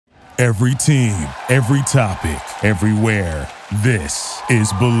Every team, every topic, everywhere. This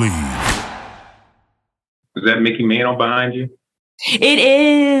is Believe. Is that Mickey Mantle behind you? It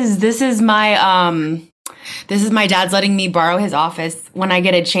is. This is my dad's letting me borrow his office when I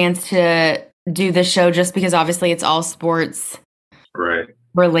get a chance to do the show, just because obviously it's all sports Right.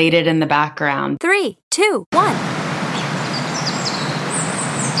 related in the background. 3, 2, 1.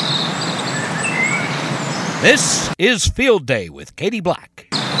 This is Field Day with Katie Black.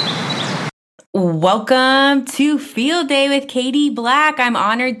 Welcome to Field Day with Katie Black. I'm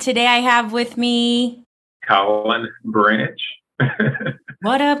honored today. I have with me Colin Branch.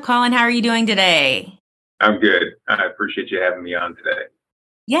 What up, Colin? How are you doing today? I'm good. I appreciate you having me on today.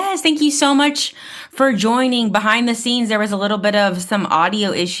 Yes, thank you so much for joining. Behind the scenes, there was a little bit of some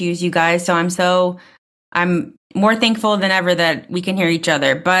audio issues, you guys. So I'm more thankful than ever that we can hear each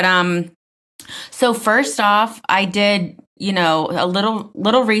other. But so first off, I did, a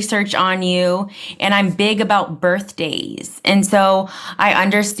little research on you, and I'm big about birthdays. And so I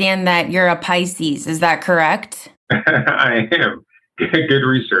understand that you're a Pisces. Is that correct? I am. Good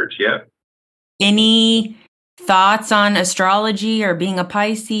research. Yep. Any thoughts on astrology or being a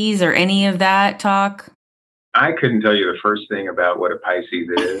Pisces or any of that talk? I couldn't tell you the first thing about what a Pisces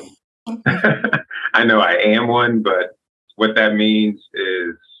is. I know I am one, but what that means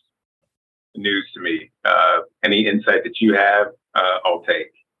is news to me. Any insight that you have, I'll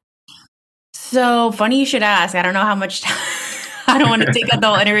take. So funny you should ask. I don't know how much time. I don't want to take up the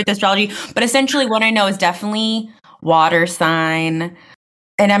whole interview with astrology, but essentially what I know is definitely water sign.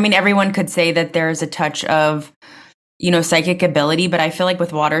 And I mean, everyone could say that there's a touch of, psychic ability, but I feel like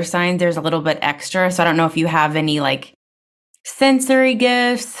with water signs, there's a little bit extra. So I don't know if you have any like sensory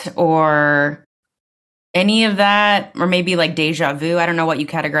gifts or any of that, or maybe like deja vu. I don't know what you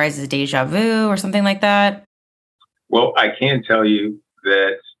categorize as deja vu or something like that. Well, I can tell you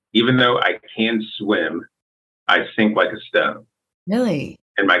that even though I can swim, I sink like a stone. Really?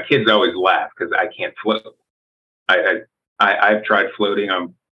 And my kids always laugh because I can't float. I've tried floating.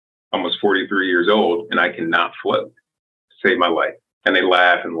 I'm almost 43 years old, and I cannot float to save my life. And they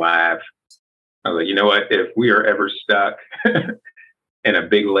laugh and laugh. I was like, you know what? If we are ever stuck in a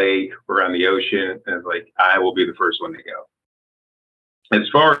big lake or on the ocean, and it's like, I will be the first one to go. As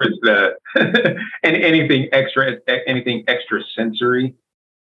far as the anything extra sensory,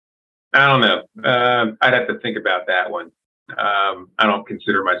 I don't know. I'd have to think about that one. I don't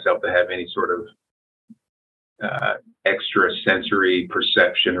consider myself to have any sort of extra sensory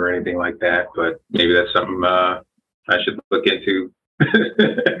perception or anything like that, but maybe that's something I should look into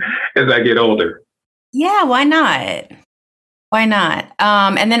as I get older. Yeah, why not? Why not?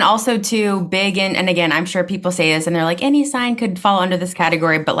 And then also too big in, and again, I'm sure people say this and they're like, any sign could fall under this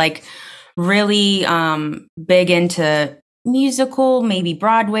category, but like really big into musical, maybe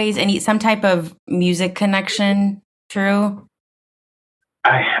Broadway's, some type of music connection. True?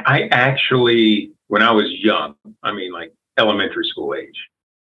 I actually, when I was young, I mean like elementary school age,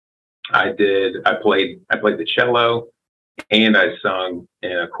 I played the cello and I sung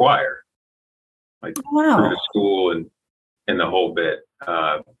in a choir, like through the school and the whole bit.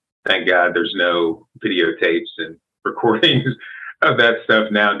 Thank God there's no videotapes and recordings of that stuff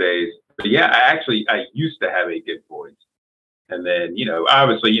nowadays. But yeah, I used to have a good voice. And then,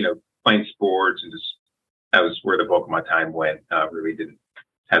 obviously, playing sports and just, that was where the bulk of my time went. Really didn't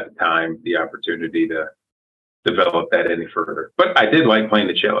have the time, the opportunity to develop that any further. But I did like playing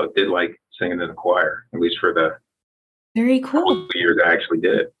the cello, did like singing in the choir, at least for the very cool couple of years I actually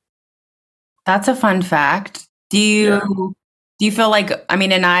did. That's a fun fact. Do you feel like, on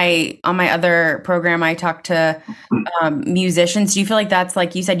my other program, I talked to musicians. Do you feel like that's,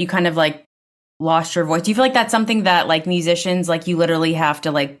 like you said, you kind of like lost your voice? Do you feel like that's something that like musicians, like you literally have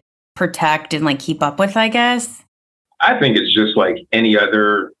to like protect and like keep up with, I guess? I think it's just like any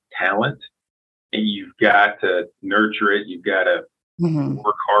other talent. And you've got to nurture it. You've got to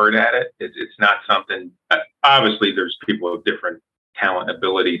work hard at it. It's not something, obviously there's people with different talent,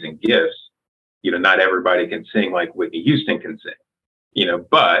 abilities, and gifts. Not everybody can sing like Whitney Houston can sing,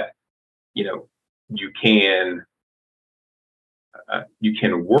 but, you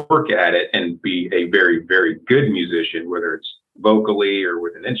can work at it and be a very, very good musician, whether it's vocally or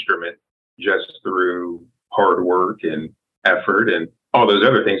with an instrument, just through hard work and effort and all those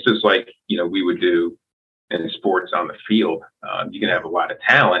other things, just like, we would do in sports on the field. You can have a lot of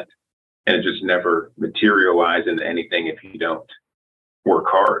talent and it just never materialize into anything if you don't work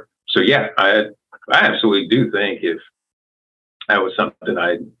hard. So yeah, I absolutely do think if that was something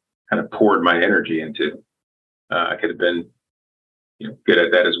I kind of poured my energy into, I could have been, good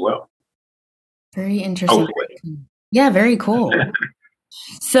at that as well. Very interesting. Hopefully. Yeah, very cool.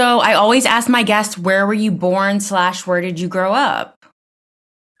 So I always ask my guests, where were you born / where did you grow up?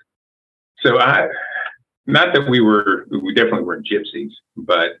 So not that we definitely weren't gypsies,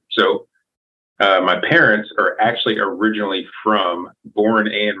 but my parents are actually originally born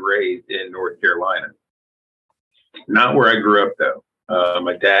and raised in North Carolina. Not where I grew up though.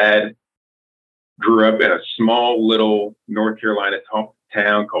 My dad grew up in a small little North Carolina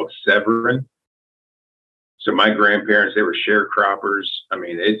town called Severn. So my grandparents, they were sharecroppers. I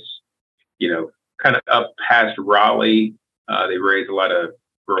mean, it's, kind of up past Raleigh. They grow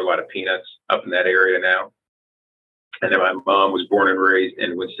a lot of peanuts up in that area now. And then my mom was born and raised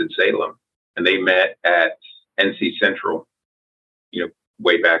in Winston-Salem, and they met at NC Central,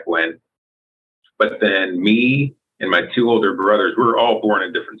 way back when. But then me and my two older brothers, we were all born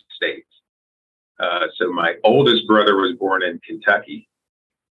in different states. So my oldest brother was born in Kentucky.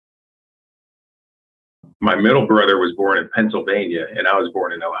 My middle brother was born in Pennsylvania, and I was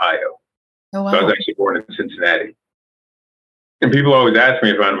born in Ohio. Oh, wow. So I was actually born in Cincinnati. And people always ask me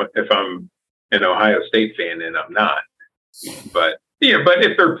if I'm an Ohio State fan, and I'm not. But but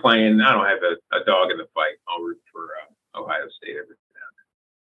if they're playing, I don't have a dog in the fight. I'll root for Ohio State every now and then.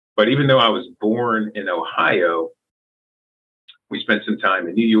 But even though I was born in Ohio, we spent some time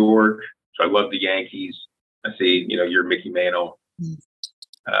in New York. So I love the Yankees. I see, your Mickey Mantle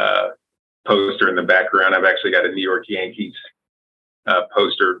poster in the background. I've actually got a New York Yankees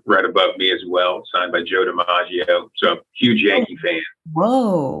poster right above me as well, signed by Joe DiMaggio. So I'm a huge Yankee fan.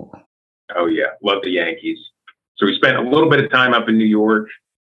 Whoa. Oh, yeah. Love the Yankees. So we spent a little bit of time up in New York.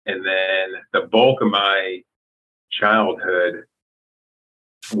 And then the bulk of my childhood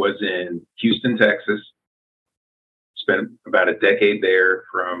was in Houston, Texas. Spent about a decade there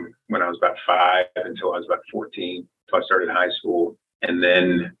from when I was about 5 until I was about 14, until I started high school. And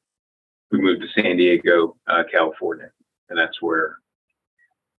then we moved to San Diego, California. And that's where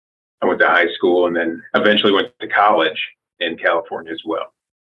I went to high school, and then eventually went to college in California as well.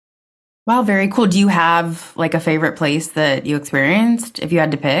 Wow, very cool. Do you have like a favorite place that you experienced if you had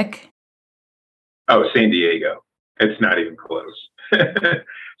to pick? Oh, San Diego. It's not even close.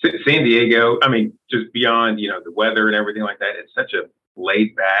 San Diego, I mean, just beyond, the weather and everything like that, it's such a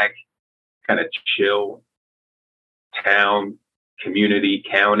laid back, kind of chill town, community,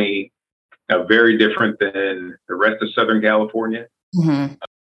 county, very different than the rest of Southern California. Mm-hmm.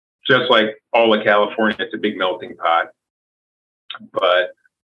 Just like all of California, it's a big melting pot. But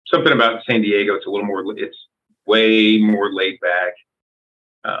something about San Diego, it's way more laid back.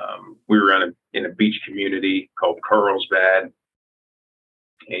 We were in a beach community called Carlsbad,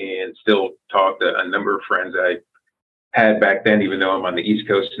 and still talk to a number of friends I had back then, even though I'm on the East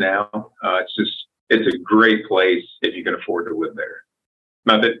Coast now. It's a great place if you can afford to live there.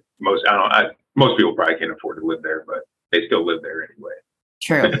 Not that most people probably can't afford to live there, but they still live there anyway.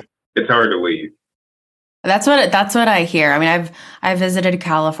 True. It's hard to leave. That's what I hear. I mean, I've visited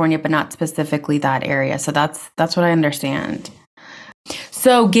California, but not specifically that area. So that's what I understand.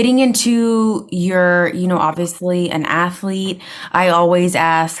 So getting into your, obviously an athlete, I always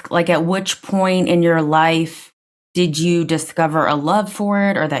ask, like, at which point in your life did you discover a love for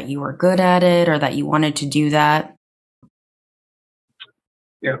it, or that you were good at it, or that you wanted to do that?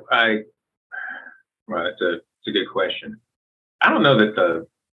 Yeah, well, it's a good question. I don't know that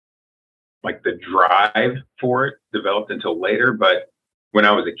the drive for it developed until later, but when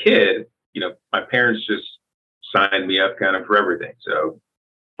I was a kid, my parents just signed me up kind of for everything. So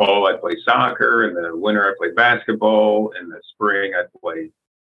fall, I'd play soccer. In the winter, I played basketball. In the spring, I'd play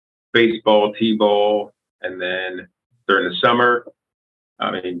baseball, t-ball. And then during the summer,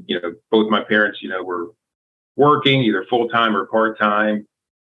 I mean, both my parents, were working either full-time or part-time.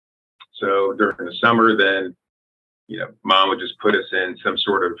 So during the summer, then, mom would just put us in some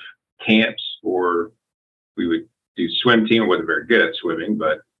sort of camps, or we would do swim team. I wasn't very good at swimming,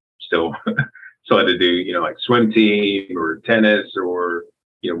 but still had to do, like swim team or tennis or,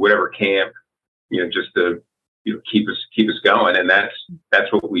 whatever camp, just to, keep us going. And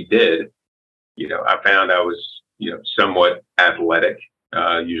that's what we did. I found I was, somewhat athletic,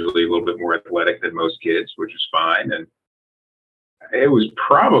 usually a little bit more athletic than most kids, which is fine. And it was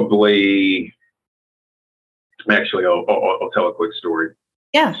probably, actually, I'll tell a quick story.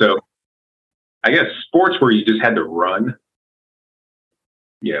 Yeah. So I guess sports where you just had to run,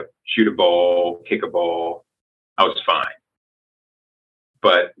 shoot a ball, kick a ball, I was fine.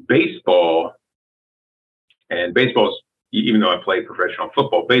 But baseball's, even though I played professional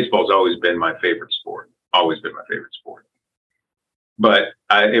football, baseball's always been my favorite sport. But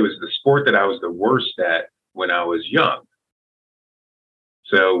it was the sport that I was the worst at when I was young.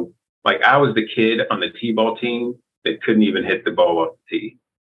 So, like, I was the kid on the t-ball team that couldn't even hit the ball off the tee.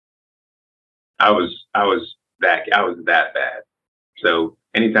 I was that bad. So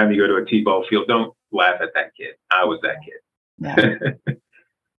anytime you go to a T-ball field, don't laugh at that kid. I was that kid. Yeah.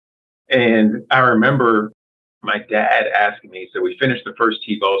 And I remember my dad asking me, so we finished the first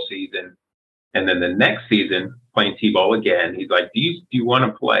T-ball season, and then the next season playing T-ball again. He's like, do you want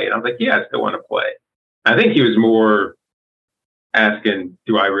to play? And I was like, yeah, I still want to play. I think he was more asking,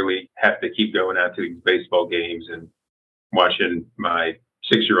 do I really have to keep going out to these baseball games and watching my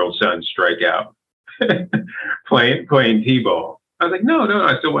 6-year-old son strike out playing T-ball? I was like, no,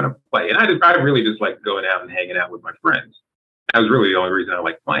 I still want to play. And I really just like going out and hanging out with my friends. That was really the only reason I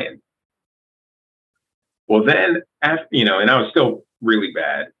liked playing. Well, then after, and I was still really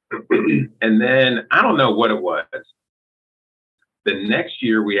bad. And then I don't know what it was. The next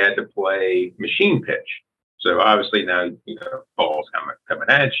year we had to play machine pitch. So obviously now, ball's coming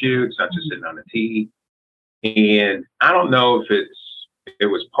at you. It's not just sitting on the tee. And I don't know if it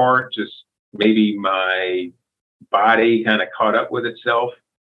was part just maybe my body kind of caught up with itself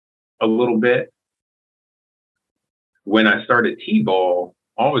a little bit. When I started T-ball,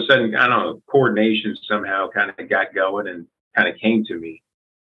 all of a sudden, I don't know, coordination somehow kind of got going and kind of came to me.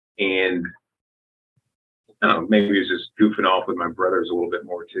 And I don't know, maybe it was just goofing off with my brothers a little bit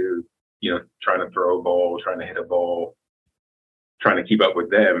more too, trying to throw a ball, trying to hit a ball, trying to keep up with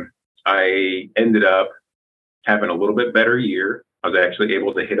them. I ended up having a little bit better year. I was actually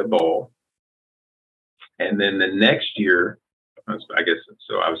able to hit a ball. And then the next year, I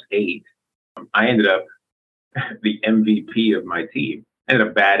was 8. I ended up the MVP of my team. I ended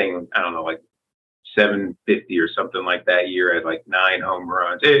up batting, I don't know, like 750 or something like that year. I had like 9 home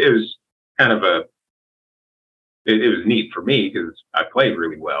runs. It was kind of it was neat for me because I played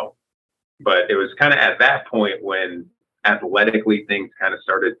really well. But it was kind of at that point when athletically things kind of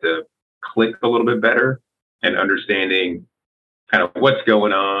started to click a little bit better and understanding kind of what's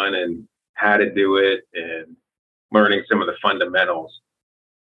going on and how to do it and learning some of the fundamentals.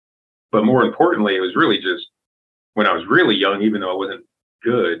 But more importantly, it was really just when I was really young, even though I wasn't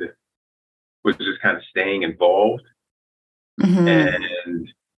good, was just kind of staying involved and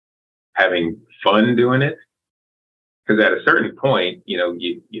having fun doing it. Because at a certain point,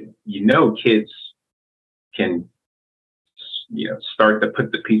 kids can, start to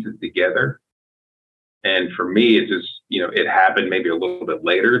put the pieces together. And for me, it just, it happened maybe a little bit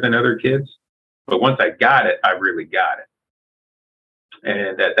later than other kids. But once I got it, I really got it.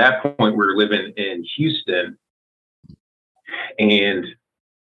 And at that point, we were living in Houston. And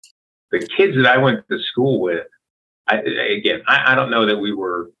the kids that I went to school with, I don't know that we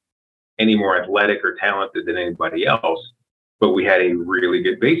were any more athletic or talented than anybody else, but we had a really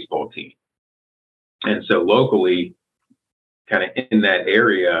good baseball team. And so locally, kind of in that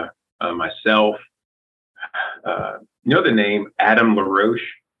area, myself, the name Adam LaRoche?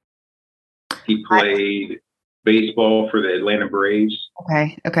 He played baseball for the Atlanta Braves.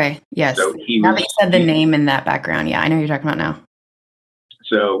 Okay. Yes. So that you said the name in that background. Yeah, I know who you're talking about now.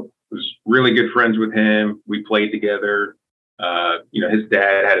 So I was really good friends with him. We played together. His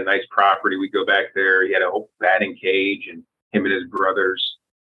dad had a nice property. We'd go back there. He had a whole batting cage, and him and his brothers,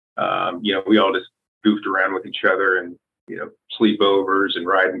 we all just goofed around with each other and, sleepovers and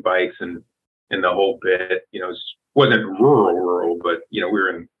riding bikes and the whole bit. It wasn't rural, but, we were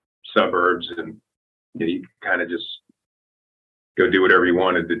in suburbs and, you kind of just go do whatever you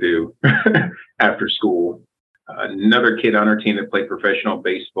wanted to do after school. Another kid on our team that played professional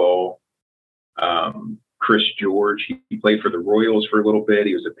baseball, Chris George, he played for the Royals for a little bit.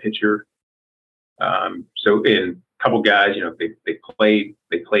 He was a pitcher. So in a couple guys, they played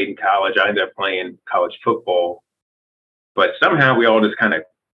in college. I ended up playing college football, but somehow we all just kind of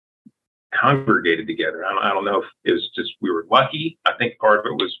congregated together. I don't know if it was just we were lucky. I think part of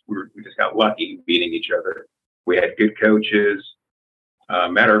it was we just got lucky beating each other. We had good coaches.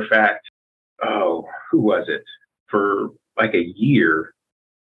 Matter of fact, who was it? For like a year,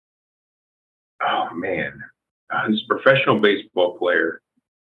 oh man, he was a professional baseball player,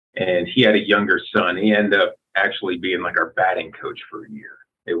 and he had a younger son. He ended up actually being like our batting coach for a year.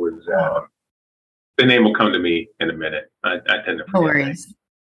 It was the name will come to me in a minute. I tend to forget. No worries.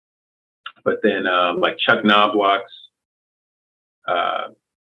 But then like Chuck Knobloch's, not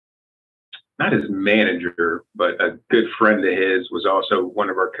his manager, but a good friend of his was also one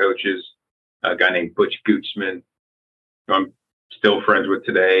of our coaches, a guy named Butch Gootsman, who I'm still friends with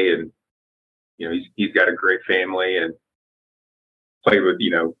today. And, he's got a great family and played with,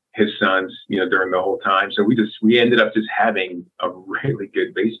 his sons, during the whole time. So we ended up just having a really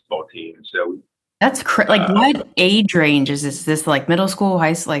good baseball team. So that's what age range is this? Is this like middle school,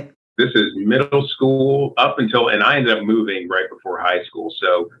 high school? This is middle school up until, and I ended up moving right before high school.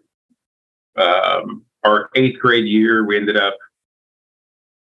 So our 8th grade year, we ended up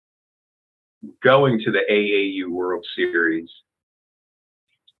going to the AAU World Series.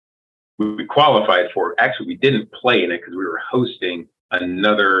 We qualified for it. Actually, we didn't play in it because we were hosting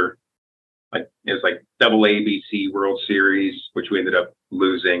another, like it was like double ABC World Series, which we ended up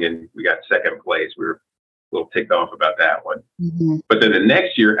losing, and we got second place. We were a little ticked off about that one. Mm-hmm. But then the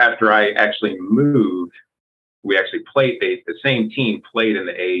next year, after I actually moved, we actually played. The same team played in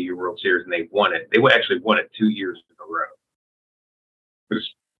the AAU World Series, and they won it. They actually won it 2 years in a row. It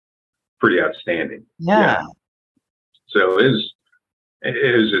was pretty outstanding. Yeah. So it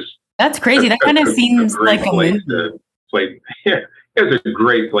was just. That's crazy. That kind of seems like a movie. To play. Yeah, it was a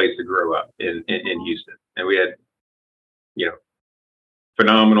great place to grow up in Houston, and we had,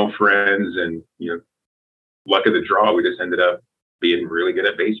 phenomenal friends, and luck of the draw, we just ended up being really good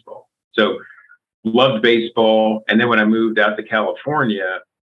at baseball. So loved baseball, and then when I moved out to California,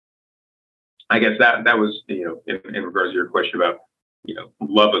 I guess that was in regards to your question about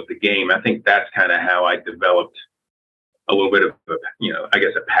love of the game. I think that's kind of how I developed a little bit of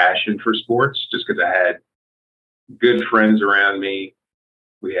a passion for sports, just because I had good friends around me.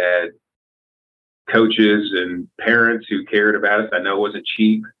 We had coaches and parents who cared about us. I know it wasn't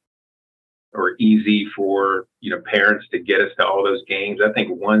cheap or easy for parents to get us to all those games. I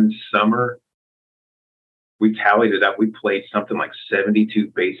think one summer we tallied it up. We played something like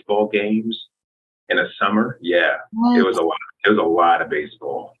 72 baseball games in a summer. Yeah, what? It was a lot. It was a lot of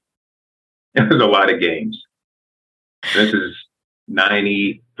baseball. It was a lot of games. This is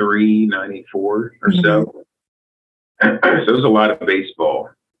 93, 94 or so. So it was a lot of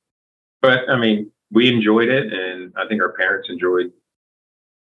baseball. But, I mean, we enjoyed it, and I think our parents enjoyed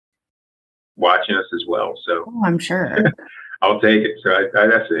watching us as well. So I'm sure. I'll take it. So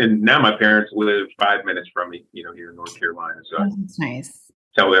and now my parents live 5 minutes from me, here in North Carolina. So that's nice.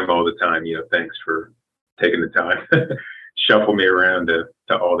 Tell them all the time, thanks for taking the time, shuffle me around to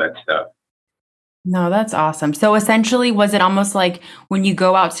all that stuff. No, that's awesome. So essentially, was it almost like when you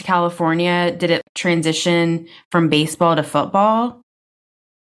go out to California, did it transition from baseball to football?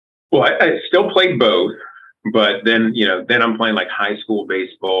 Well, I still played both, but then I'm playing like high school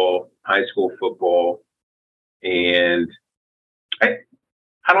baseball, high school football, and I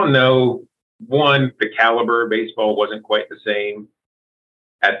don't know. One, the caliber of baseball wasn't quite the same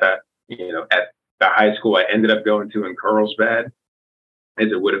at the high school I ended up going to in Carlsbad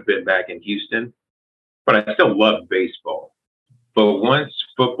as it would have been back in Houston. But I still loved baseball. But once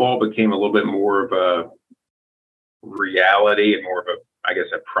football became a little bit more of a reality and more of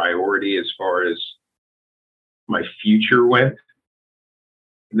a priority as far as my future went,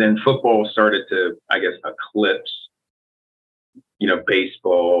 then football started to, eclipse,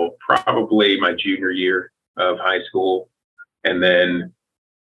 baseball, probably my junior year of high school. And then,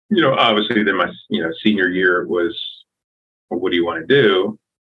 obviously then my, senior year was, well, what do you want to do?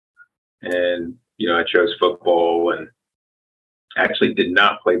 And, I chose football, and actually did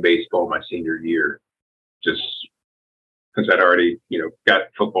not play baseball my senior year, just because I'd already, got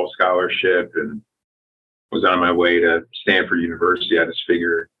football scholarship and was on my way to Stanford University. I just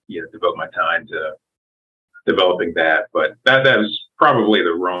figured, devote my time to developing that. But that was probably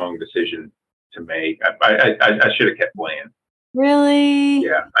the wrong decision to make. I should have kept playing. Really?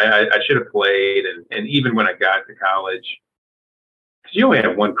 Yeah, I should have played. And even when I got to college, because you only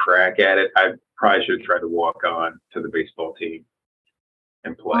have one crack at it, I probably should have tried to walk on to the baseball team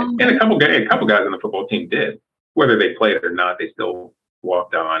and play. And a couple guys on the football team did. Whether they played or not, they still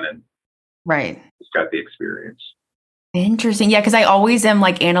walked on and just got the experience. Interesting. Yeah, because I always am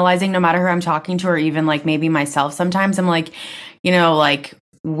like analyzing, no matter who I'm talking to, or even like maybe myself sometimes. I'm like, like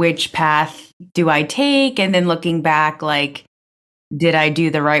which path do I take? And then looking back, like, did I do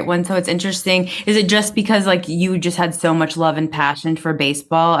the right one? So it's interesting. Is it just because like you just had so much love and passion for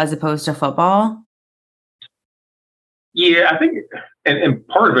baseball as opposed to football? Yeah, I think, and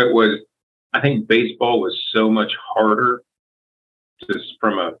part of it was, I think baseball was so much harder, just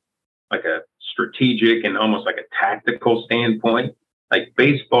from a strategic and almost like a tactical standpoint. Like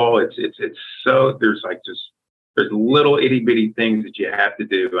baseball, it's so, there's little itty bitty things that you have to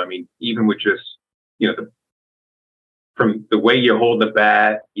do. I mean, even with just, from the way you hold the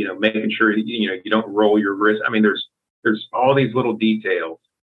bat, making sure, you don't roll your wrist. I mean, there's all these little details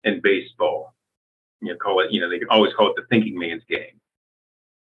in baseball. Call it, they can always call it the thinking man's game.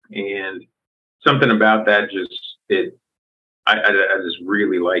 And something about that I just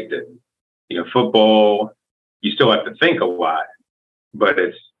really liked it. Football, you still have to think a lot, but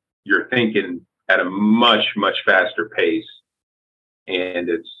you're thinking at a much, much faster pace. And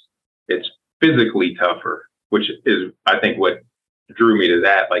it's it's physically tougher, which is, I think, what drew me to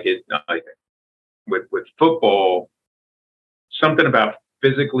that. Like with football, something about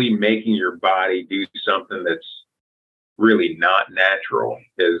physically making your body do something that's really not natural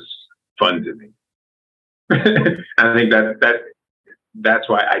is fun to me. I think that's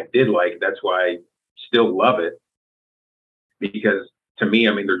why I did like it. That's why I still love it, because to me,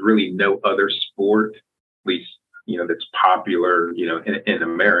 I mean, there's really no other sport, at least, that's popular, in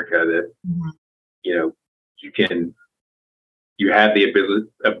America that, you have the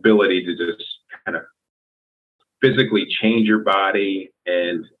ability to just kind of physically change your body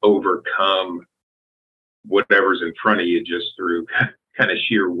and overcome whatever's in front of you just through kind of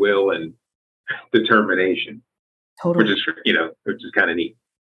sheer will and determination, Totally. which is kind of neat.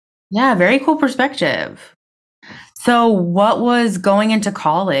 Yeah, very cool perspective. So what was going into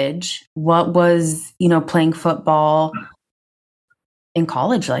college? What was, playing football in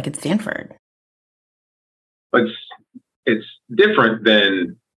college like at Stanford? It's different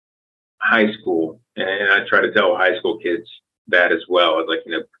than high school. And I try to tell high school kids that as well. It's like,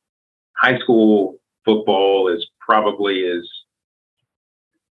 high school football is probably as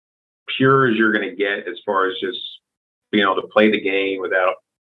pure as you're going to get as far as just being able to play the game without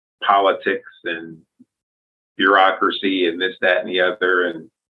politics and bureaucracy and this, that, and the other. And,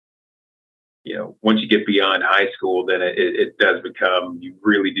 once you get beyond high school, then it does become, you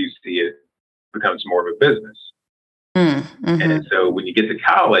really do see it becomes more of a business. Mm-hmm. And so when you get to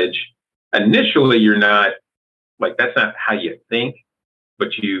college, initially you're not, like, that's not how you think,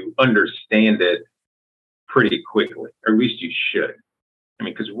 but you understand it pretty quickly, or at least you should. I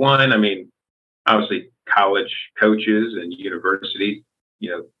mean, because obviously college coaches and universities,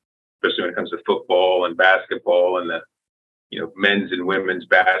 especially when it comes to football and basketball and the, men's and women's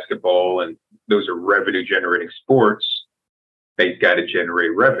basketball, and those are revenue generating sports. They've got to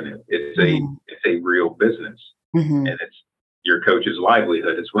generate revenue. It's a real business, and it's your coach's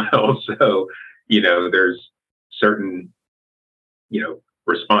livelihood as well. So, there's certain,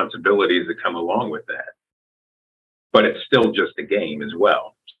 responsibilities that come along with that, but it's still just a game as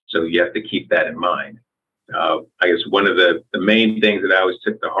well. So you have to keep that in mind. I guess one of the main things that I always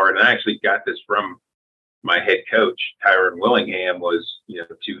took to heart, and I actually got this from my head coach, Tyron Willingham, was,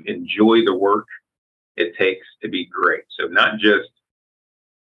 to enjoy the work it takes to be great. So not just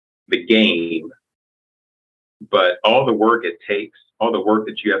the game, but all the work it takes, all the work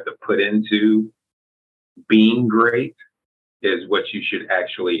that you have to put into being great is what you should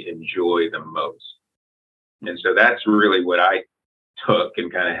actually enjoy the most. And so that's really what I took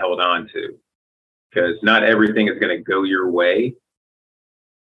and kind of held on to, because not everything is going to go your way.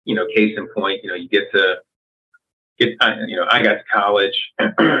 Case in point, I got to college,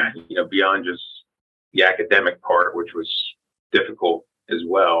 beyond just the academic part, which was difficult as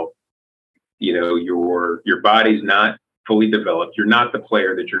well. Your body's not fully developed. You're not the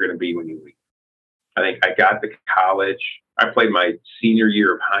player that you're going to be when you leave. I think I got to college. I played my senior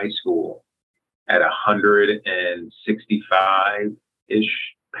year of high school at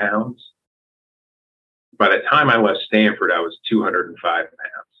 165-ish pounds. By the time I left Stanford, I was 205 pounds.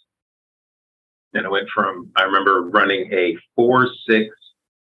 And I remember running a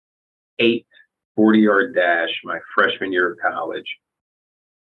 4.68 40-yard dash my freshman year of college.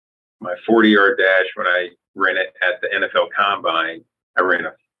 My 40-yard dash, when I ran it at the NFL Combine, I ran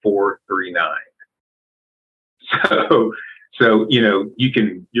a 4.39. So you're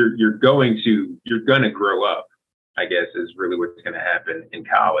going to grow up, I guess, is really what's going to happen in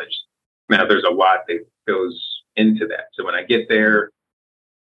college. Now, there's a lot that goes into that. So when I get there,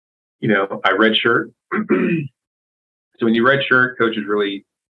 I redshirt. So when you redshirt, coaches really,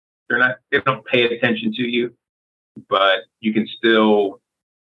 they don't pay attention to you, but you can still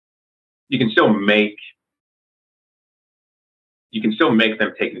make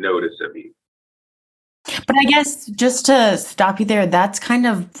them take notice of you. But I guess, just to stop you there, that's kind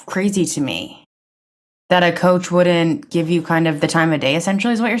of crazy to me that a coach wouldn't give you kind of the time of day,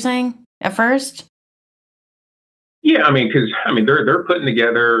 essentially, is what you're saying at first. Yeah, because they're putting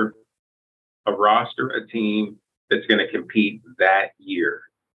together a roster, a team that's going to compete that year.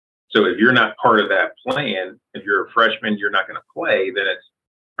 So if you're not part of that plan, if you're a freshman, you're not going to play, then it's,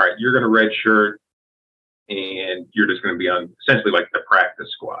 all right, you're going to redshirt and you're just going to be on essentially like the practice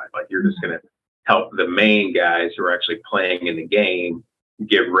squad. Like, you're just going to help the main guys who are actually playing in the game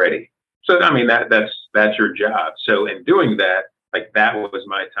get ready. So, that's your job. So in doing that, like, that was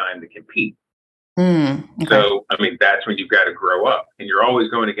my time to compete. Okay. So, that's when you've got to grow up, and you're always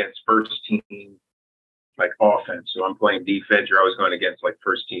going against first team, like, offense. So I'm playing defense. You're always going against like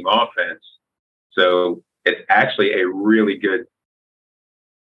first team offense. So it's actually a really good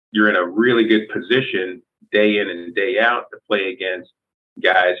you're in a really good position day in and day out to play against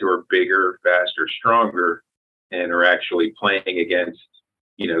guys who are bigger, faster, stronger, and are actually playing against,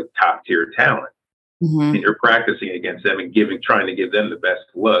 top tier talent. Mm-hmm. And you're practicing against them and trying to give them the best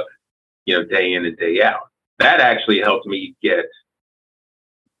look, day in and day out. That actually helped me get,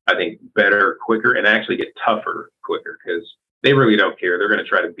 I think, better quicker and actually get tougher quicker because they really don't care. They're going to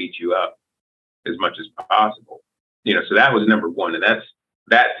try to beat you up as much as possible. So that was number one. And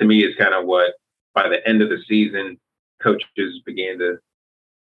that to me is kind of what, by the end of the season, coaches began to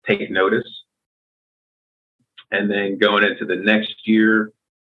take notice. And then going into the next year,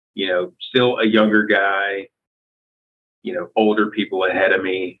 still a younger guy, older people ahead of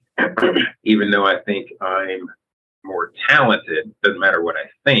me, even though I think I'm more talented, doesn't matter what I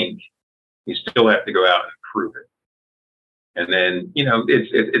think, you still have to go out and prove it. And then,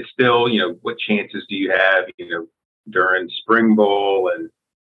 it's still, what chances do you have, during spring bowl and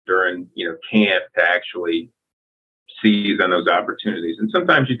during, camp to actually seize on those opportunities. And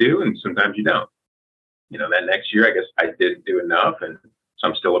sometimes you do, and sometimes you don't. That next year, I guess I didn't do enough, and so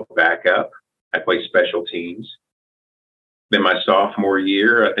I'm still a backup. I play special teams. Then my sophomore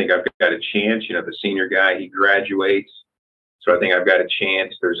year, I think I've got a chance. The senior guy, he graduates. So I think I've got a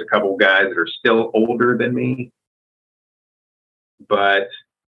chance. There's a couple guys that are still older than me. But,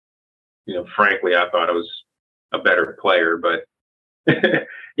 frankly, I thought I was a better player. But,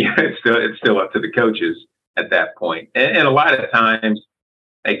 it's still up to the coaches at that point. And a lot of times,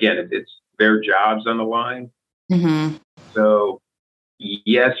 again, it's their jobs on the line. Mm-hmm. So,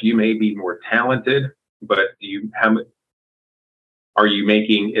 yes, you may be more talented, but are you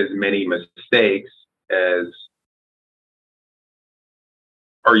making as many mistakes as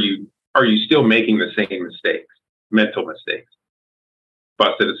are you still making the same mistakes, mental mistakes,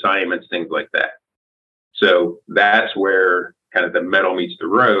 busted assignments, things like that? So that's where kind of the metal meets the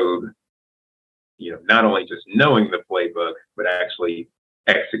road, not only just knowing the playbook, but actually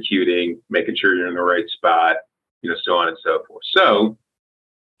executing, making sure you're in the right spot, so on and so forth. So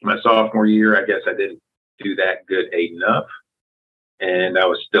my sophomore year, I guess I didn't do that good enough, and I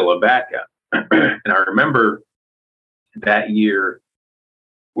was still a backup. And I remember that year,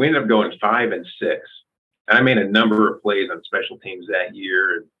 we ended up going 5-6. And I made a number of plays on special teams that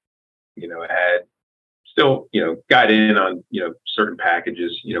year. And, I had still, got in on, certain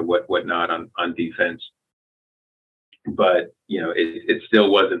packages, whatnot on defense. But, it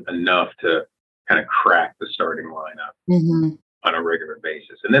still wasn't enough to kind of crack the starting lineup on a regular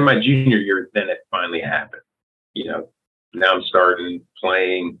basis. And then my junior year, then it finally happened. Now I'm starting,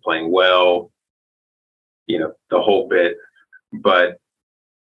 playing well, the whole bit. But,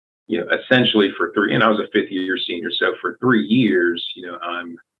 essentially for 3, and I was a 5th year senior. So for 3 years,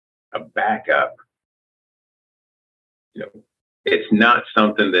 I'm a backup. It's not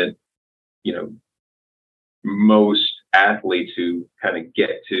something that, most athletes who kind of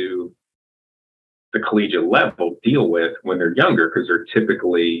get to the collegiate level deal with when they're younger, because they're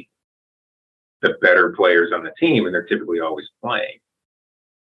typically the better players on the team and they're typically always playing.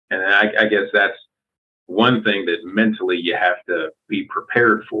 And I guess that's one thing that mentally you have to be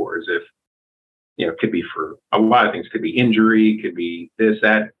prepared for, is if, it could be for a lot of things, could be injury, could be this,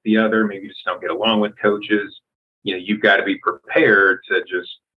 that, the other, maybe you just don't get along with coaches. You've got to be prepared to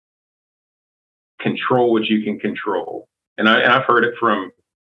just control what you can control. And I've heard it from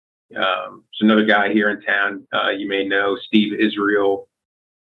another guy here in town, you may know, Steve Israel,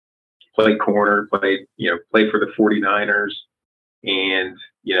 played corner, played for the 49ers. And,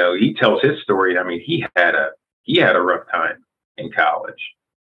 he tells his story. I mean, he had a rough time in college,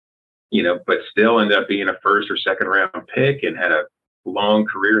 but still ended up being a 1st or 2nd round pick and had a long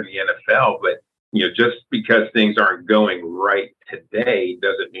career in the NFL. But, just because things aren't going right today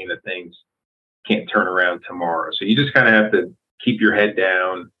doesn't mean that things can't turn around tomorrow. So you just kind of have to keep your head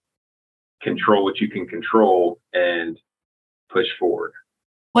down, control what you can control, and push forward.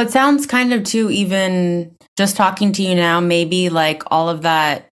 Well, it sounds kind of too, even just talking to you now, maybe like all of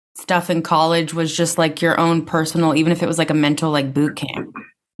that stuff in college was just like your own personal, even if it was like a mental like boot camp.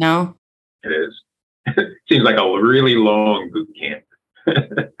 No? It is. Seems like a really long boot camp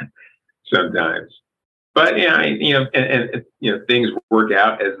sometimes. But and things work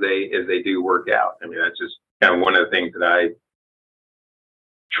out as they do work out. I mean, that's just kind of one of the things that I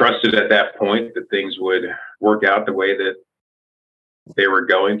trusted at that point, that things would work out the way that they were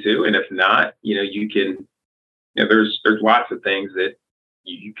going to. And if not, you can, there's lots of things that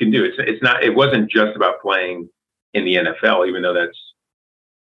you can do. It wasn't just about playing in the NFL, even though that's,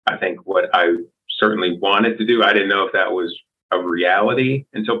 I think, what I certainly wanted to do. I didn't know if that was a reality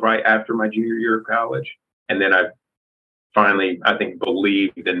until probably after my junior year of college. And then I finally, I think,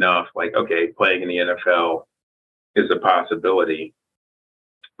 believed enough, like, okay, playing in the NFL is a possibility.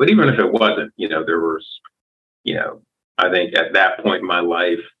 But even if it wasn't, there was, I think at that point in my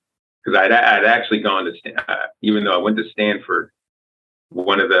life, because I'd actually gone to, even though I went to Stanford,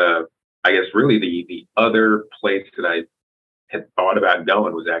 one of the, I guess, really the other place that I had thought about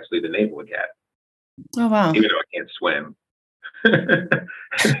going was actually the Naval Academy. Oh, wow. Even though I can't swim,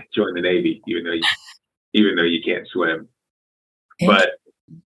 join the Navy, even though you can't swim. But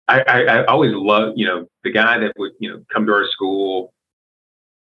I always loved, the guy that would, come to our school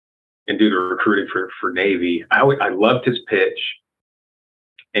and do the recruiting for Navy. I loved his pitch,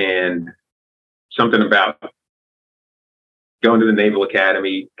 and something about going to the Naval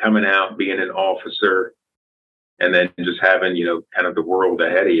Academy, coming out, being an officer, and then just having, kind of the world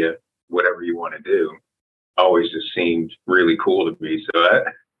ahead of you, whatever you want to do, always just seemed really cool to me. So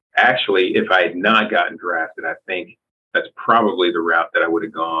actually, if I had not gotten drafted, I think that's probably the route that I would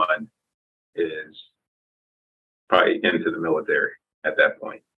have gone, is probably into the military at that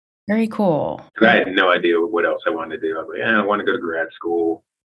point. Very cool. Because I had no idea what else I wanted to do. I was like, I want to go to grad school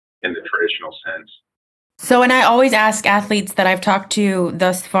in the traditional sense. So, and I always ask athletes that I've talked to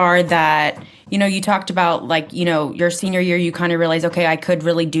thus far that, you talked about, like, your senior year, you kind of realize, okay, I could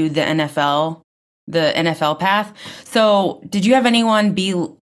really do the NFL path. So did you have anyone be,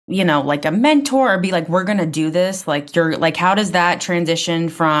 like a mentor, or be like, we're going to do this? Like, you're like, how does that transition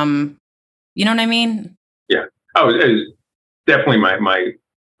from, you know what I mean? Yeah. Oh, it was definitely my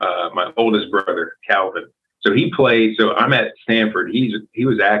oldest brother, Calvin. So he played, so I'm at Stanford. He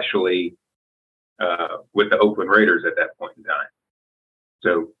was actually with the Oakland Raiders at that point in time.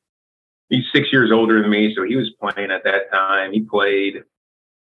 So he's 6 years older than me. So he was playing at that time. He played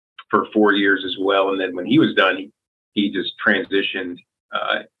for 4 years as well. And then when he was done, he just transitioned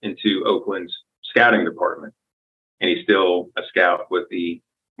into Oakland's scouting department. And he's still a scout with the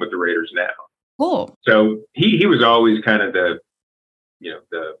Raiders now. Cool. So he was always kind of the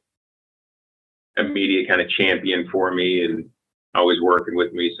immediate kind of champion for me, and always working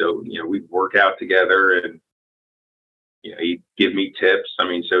with me. So, we'd work out together, and, he'd give me tips. I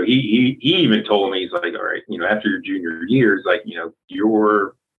mean, so he even told me, he's like, all right, after your junior years, like,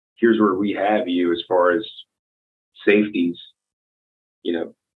 here's where we have you as far as safeties,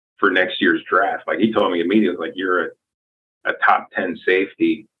 for next year's draft. Like, he told me immediately, like, you're a top 10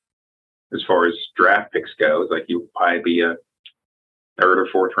 safety as far as draft picks goes. Like, you'll probably be a third or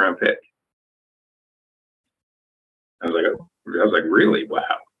fourth round pick. I was like, really? Wow.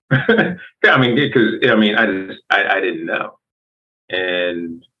 Yeah, I mean, because I didn't know.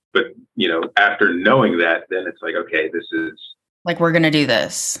 But after knowing that, then it's like, okay, this is like, we're going to do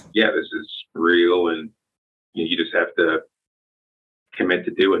this. Yeah, this is real. And you just have to commit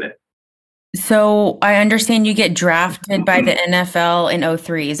to doing it. So I understand you get drafted by the NFL in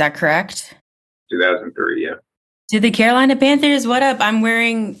 2003. Is that correct? 2003. Yeah. To the Carolina Panthers. What up? I'm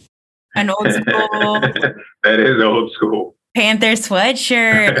wearing an old school. That is old school. Panther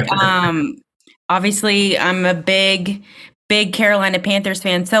sweatshirt. Obviously, I'm a big Carolina Panthers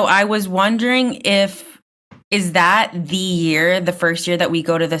fan. So I was wondering is that the first year that we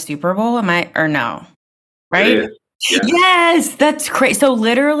go to the Super Bowl? Or no? Right? Yeah. Yes, that's crazy. So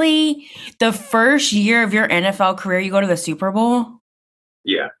literally, the first year of your NFL career, you go to the Super Bowl?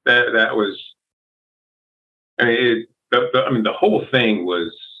 Yeah, that was. I mean, the whole thing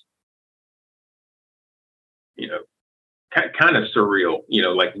was, kind of surreal.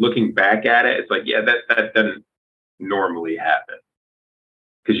 Like, looking back at it, it's like, yeah, that doesn't normally happen,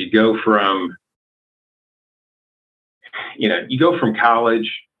 because you go from college,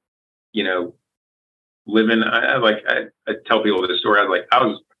 living. I tell people this story. I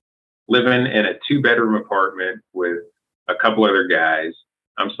was living in a 2-bedroom apartment with a couple other guys.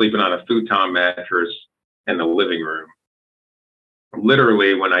 I'm sleeping on a futon mattress in the living room.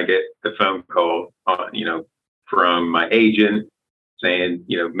 Literally, when I get the phone call, from my agent saying,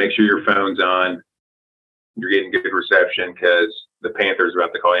 make sure your phone's on, you're getting good reception because the Panthers are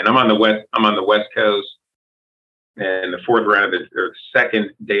about to call you. And I'm on the West Coast, and the fourth round of the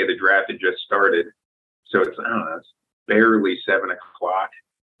second day of the draft had just started. So it's, I don't know, it's barely 7 o'clock.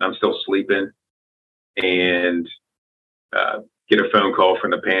 I'm still sleeping, and get a phone call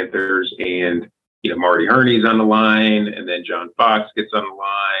from the Panthers, and Marty Herney's on the line, and then John Fox gets on the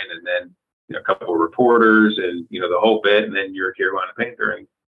line, and then a couple of reporters, and the whole bit, and then you're a Carolina Panther, and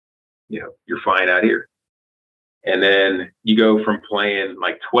you're flying out here. And then you go from playing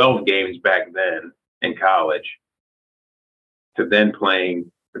like 12 games back then in college to then playing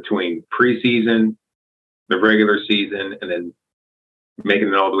between preseason, the regular season, and then making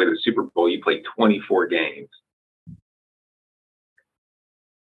it all the way to the Super Bowl. You play 24 games.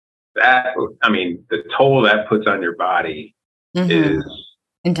 that, I mean, the toll that puts on your body is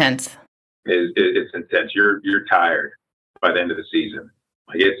intense. It's intense. You're tired by the end of the season.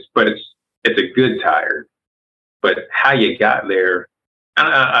 Like it's a good tired. But how you got there,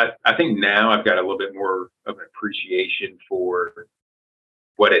 I think now I've got a little bit more of an appreciation for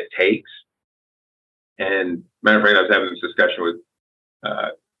what it takes. And matter of fact, I was having this discussion with a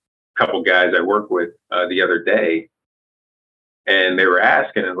couple guys I work with the other day, and they were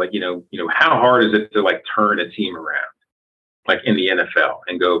asking, like, how hard is it to like turn a team around, like in the NFL,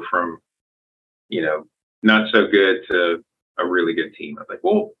 and go from, not so good to a really good team? I was like,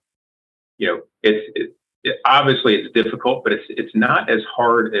 well, obviously it's difficult, but it's not as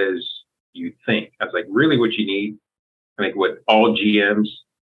hard as you think. I was like, really, what you need, I think, what all GMs,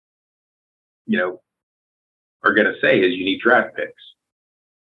 are going to say is you need draft picks.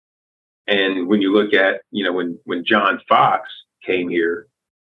 And when you look at, when John Fox came here,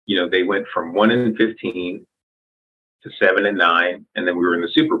 they went from 1-15 to 7-9, and then we were in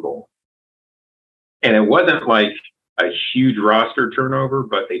the Super Bowl. And it wasn't like a huge roster turnover,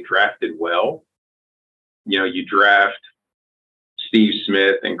 but they drafted well. You draft Steve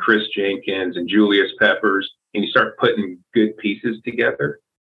Smith and Chris Jenkins and Julius Peppers, and you start putting good pieces together.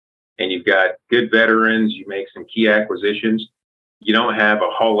 And you've got good veterans. You make some key acquisitions. You don't have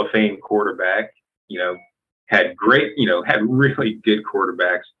a Hall of Fame quarterback. Had really good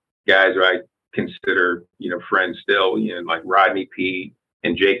quarterbacks, guys who I consider, friends still, like Rodney Peete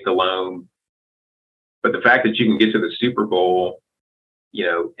and Jake Delhomme. But the fact that you can get to the Super Bowl,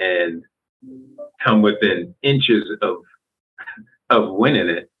 and come within inches of winning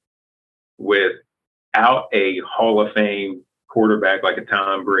it without a Hall of Fame quarterback like a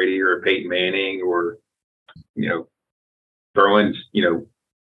Tom Brady or a Peyton Manning, or, throw in,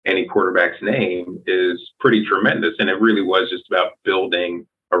 any quarterback's name, is pretty tremendous. And it really was just about building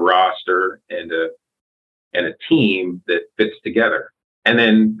a roster and a team that fits together. And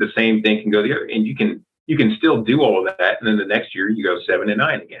then the same thing can go the other, and you can still do all of that. And then the next year you go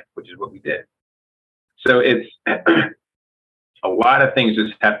 7-9 again, which is what we did. So it's a lot of things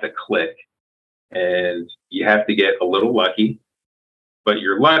just have to click, and you have to get a little lucky, but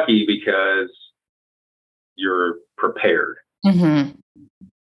you're lucky because you're prepared. Mm-hmm.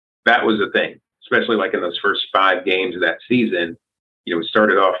 That was the thing, especially like in those first 5 games of that season. We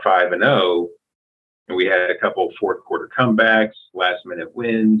started off 5-0, and we had a couple of fourth quarter comebacks, last minute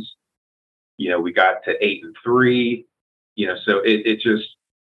wins. We got to 8-3. So it just,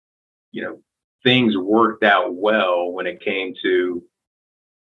 things worked out well when it came to,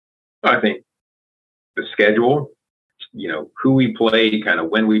 I think, the schedule, who we played, kind of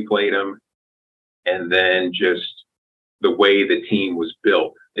when we played them, and then just the way the team was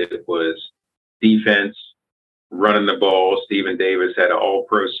built. It was defense, running the ball. Steven Davis had an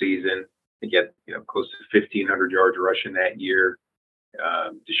all-pro season. He get close to 1,500 yards rushing that year.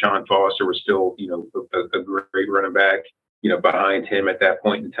 Deshaun Foster was still, a great running back, behind him at that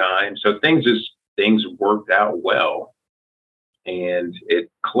point in time. So things worked out well, and it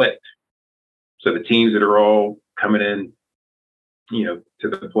clicked. So the teams that are all coming in, to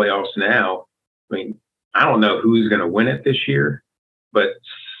the playoffs now, I mean, I don't know who's going to win it this year, but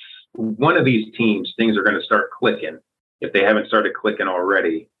one of these teams, things are going to start clicking if they haven't started clicking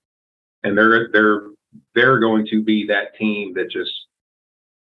already. And they're going to be that team that just,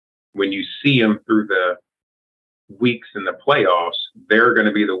 when you see them through the weeks in the playoffs, they're going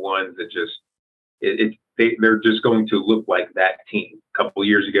to be the ones that just, they're just going to look like that team. A couple of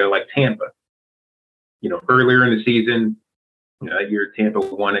years ago, like Tampa, earlier in the season, that year Tampa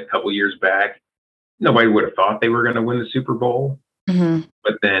won it a couple of years back. Nobody would have thought they were going to win the Super Bowl. Mm-hmm.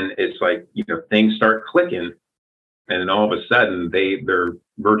 But then it's like, things start clicking, and then all of a sudden they're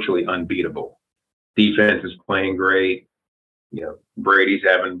virtually unbeatable. Defense is playing great. Brady's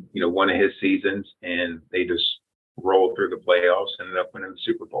having, one of his seasons, and they just roll through the playoffs and end up winning the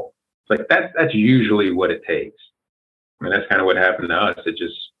Super Bowl. It's like that's usually what it takes. I mean, that's kind of what happened to us. It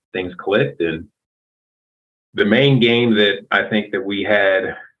just, things clicked. And the main game that I think that we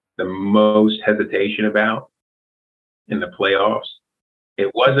had the most hesitation about in the playoffs, it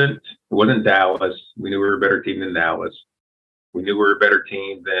wasn't Dallas. We knew we were a better team than Dallas. We knew we were a better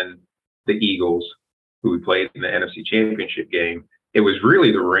team than the Eagles, who we played in the NFC Championship game. It was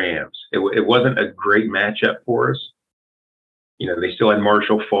really the Rams. It wasn't a great matchup for us. They still had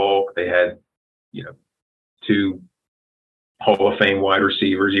Marshall Faulk. They had, 2 Hall of Fame wide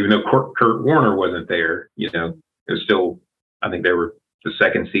receivers, even though Kurt Warner wasn't there. It was still, I think they were the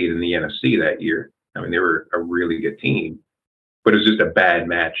second seed in the NFC that year. I mean, they were a really good team, but it was just a bad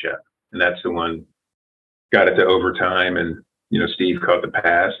matchup. And that's the one, got it to overtime, and Steve caught the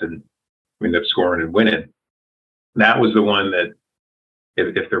pass and we ended up scoring and winning. That was the one that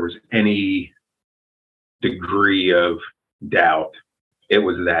if there was any degree of doubt, it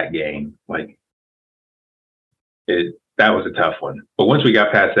was that game. Like that was a tough one. But once we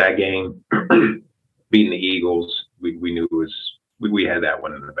got past that game, beating the Eagles, we knew we had that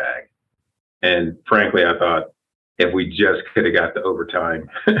one in the bag. And frankly, I thought if we just could have got the overtime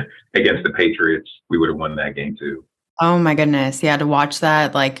against the Patriots, we would have won that game too. Oh my goodness. Yeah, to watch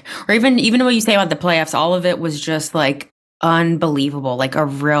that, like, or even what you say about the playoffs, all of it was just like unbelievable, like a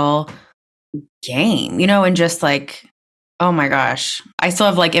real game, and just like, oh my gosh. I still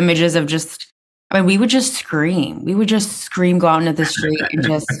have like images of we would just scream. We would just scream, go out into the street and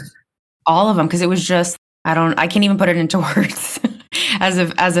just all of them. Cause it was just, I can't even put it into words as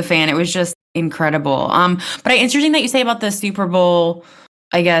a fan. It was just incredible. But interesting that you say about the Super Bowl,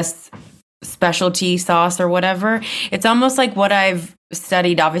 I guess, specialty sauce or whatever. It's almost like what I've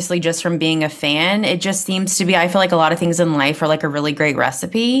studied, obviously, just from being a fan. It just seems to be, I feel like a lot of things in life are like a really great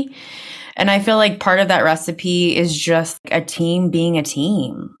recipe. And I feel like part of that recipe is just a team being a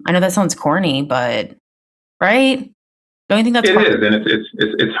team. I know that sounds corny, but right? Don't you think that's it is, and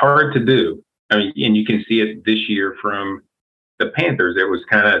it's hard to do. I mean, and you can see it this year from the Panthers. It was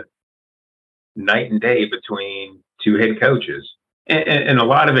kind of night and day between two head coaches. And a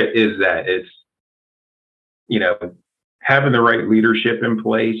lot of it is that it's, having the right leadership in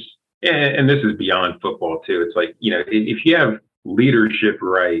place. And this is beyond football too. It's like, if you have leadership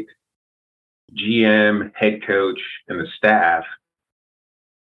right, GM, head coach, and the staff,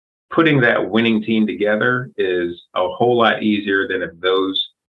 putting that winning team together is a whole lot easier than if those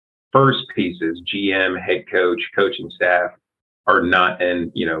first pieces, GM, head coach, coaching staff, are not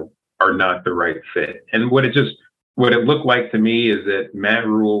the right fit. And what it looked like to me is that Matt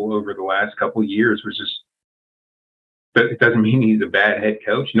Rule over the last couple of years was just, but it doesn't mean he's a bad head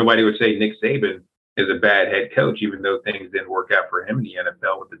coach. Nobody would say Nick Saban is a bad head coach, even though things didn't work out for him in the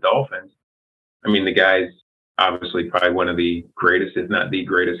NFL with the Dolphins. I mean, the guy's obviously probably one of the greatest, if not the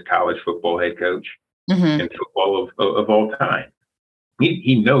greatest, college football head coach in football of all time.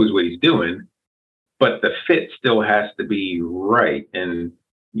 He knows what he's doing, but the fit still has to be right. And,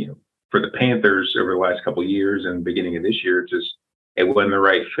 for the Panthers over the last couple of years and beginning of this year, it wasn't the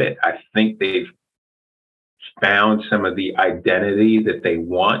right fit. I think they've found some of the identity that they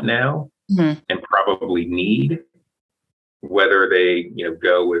want now and probably need. Whether they,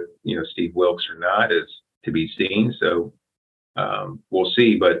 go with, Steve Wilkes or not is to be seen. So we'll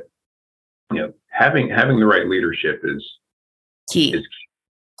see. But, having the right leadership is key.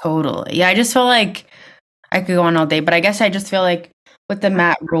 Totally. Yeah, I just feel like I could go on all day, but I guess I just feel like with the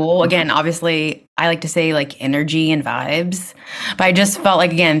Matt Rule, again, obviously, I like to say like energy and vibes, but I just felt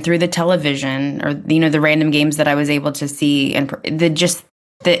like, again, through the television or, the random games that I was able to see, and the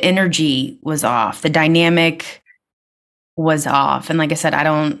energy was off. The dynamic was off. And like I said,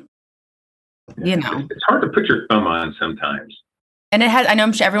 it's hard to put your thumb on sometimes. And I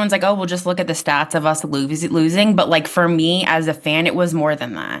know everyone's like, oh, we'll just look at the stats of us losing. But like for me as a fan, it was more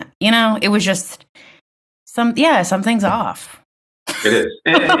than that. It was just something's off. It is.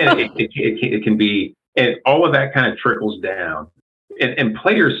 And it can be, and all of that kind of trickles down. And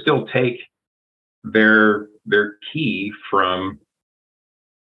players still take their key from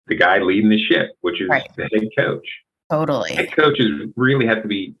the guy leading the ship, which is the head coach. Totally. Head coaches really have to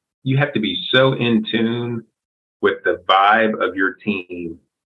be so in tune with the vibe of your team.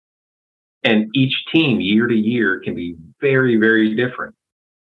 And each team year to year can be very, very different.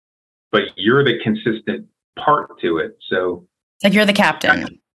 But you're the consistent part to it. So it's like you're the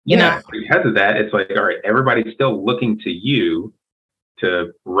captain. Because of that, it's like, all right, everybody's still looking to you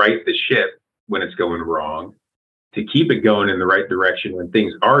to right the ship when it's going wrong, to keep it going in the right direction when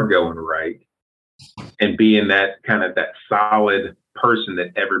things are going right, and being that kind of that solid person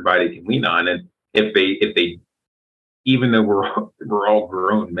that everybody can lean on. And if they even though we're all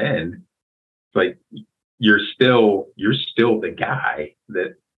grown men, like you're still the guy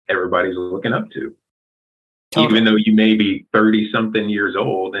that everybody's looking up to. Totally. Even though you may be 30-something years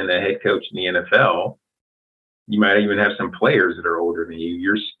old and a head coach in the NFL, you might even have some players that are older than you.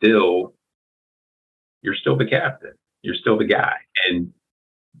 You're still the captain. You're still the guy. And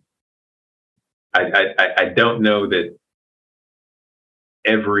I don't know that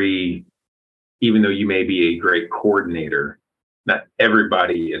even though you may be a great coordinator, not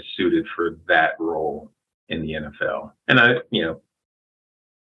everybody is suited for that role in the NFL. And you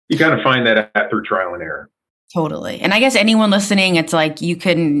got to find that out through trial and error. Totally. And I guess anyone listening, it's like you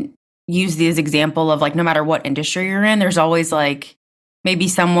can use this example of like no matter what industry you're in, there's always like maybe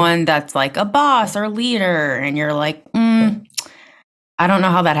someone that's like a boss or leader, and you're like, I don't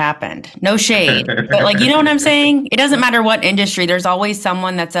know how that happened. No shade. But like, you know what I'm saying? It doesn't matter what industry. There's always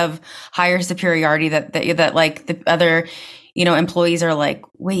someone that's of higher superiority that like the other, employees are like,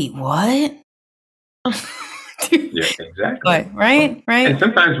 wait, what? Yeah, exactly. But, right. And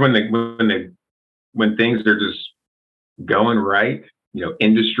sometimes when things are just going right,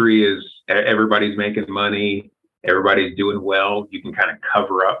 industry is, everybody's making money, everybody's doing well, you can kind of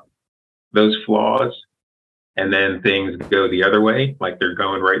cover up those flaws. And then things go the other way, like they're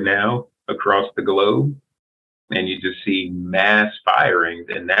going right now across the globe. And you just see mass firings.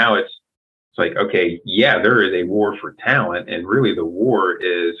 And now it's like, okay, yeah, there is a war for talent. And really the war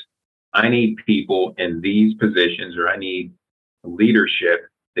is, I need people in these positions, or I need leadership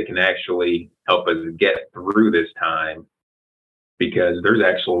that can actually help us get through this time, because there's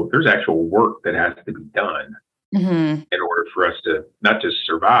actual work that has to be done in order for us to not just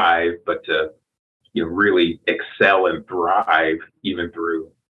survive, but to really excel and thrive even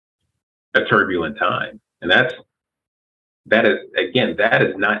through a turbulent time. And that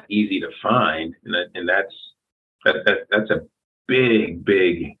is not easy to find, and that's a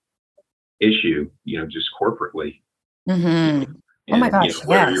big issue, just corporately. Mm-hmm. And, oh my gosh!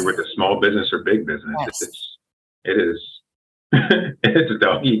 whether you're with a small business or big business, it is it's a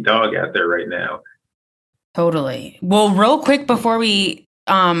dog eat dog out there right now. Totally. Well, real quick before we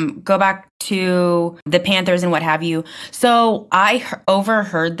go back to the Panthers and what have you. So I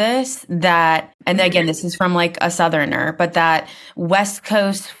overheard this, that, and again, this is from like a Southerner, but that West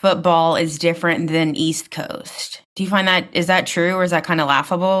Coast football is different than East Coast. Do you find is that true, or is that kind of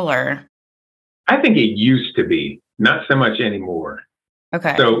laughable, or? I think it used to be, not so much anymore.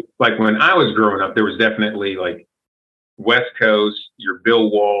 Okay. So like when I was growing up, there was definitely like West Coast, your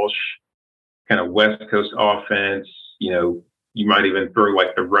Bill Walsh, kind of West Coast offense, you might even throw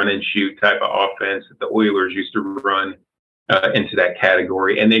like the run and shoot type of offense that the Oilers used to run into that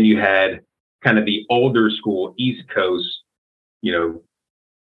category. And then you had kind of the older school East Coast,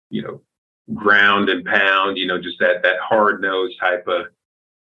 ground and pound, just that hard nosed type of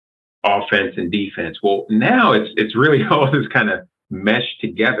offense and defense. Well, now it's really all just kind of meshed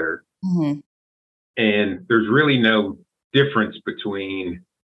together, and there's really no difference between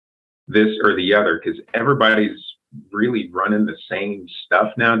this or the other, because everybody's really running the same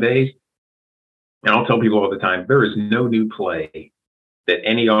stuff nowadays. And I'll tell people all the time, there is no new play that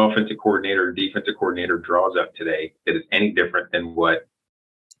any offensive coordinator or defensive coordinator draws up today that is any different than what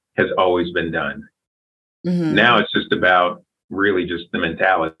has always been done. Now it's just about really just the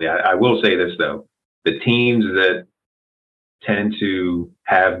mentality. I will say this though, the teams that tend to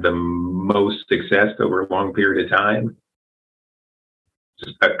have the most success over a long period of time,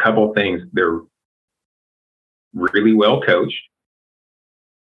 just a couple things: they're really well coached,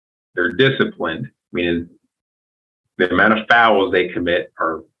 they're disciplined, meaning the amount of fouls they commit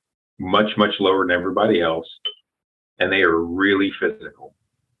are much lower than everybody else, and they are really physical.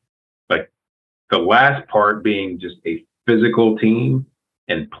 Like the last part being just a physical team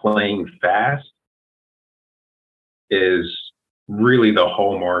and playing fast is really the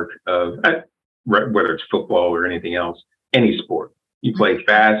hallmark of whether it's football or anything else, any sport. You play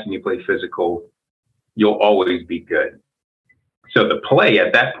fast and you play physical, you'll always be good. So the play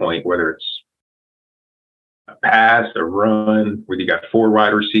at that point, whether it's a pass, a run, whether you got 4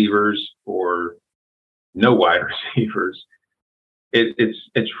 wide receivers or no wide receivers,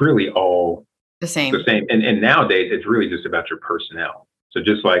 it's really all the same. And nowadays it's really just about your personnel. So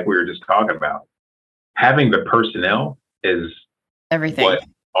just like we were just talking about, having the personnel is everything. What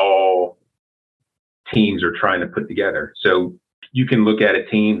all teams are trying to put together. So you can look at a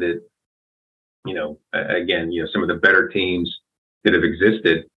team that, again, some of the better teams that have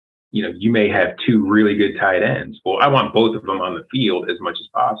existed, you may have 2 really good tight ends. Well, I want both of them on the field as much as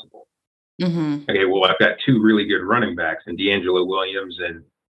possible. Okay, well, I've got 2 really good running backs, and D'Angelo Williams and,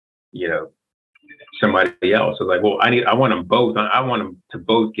 somebody else. So like, well, I want them both. I want them to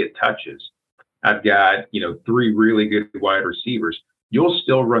both get touches. I've got, 3 really good wide receivers. You'll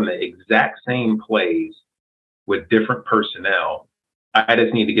still run the exact same plays with different personnel. I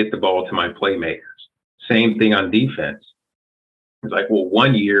just need to get the ball to my playmakers. Same thing on defense. It's like, well,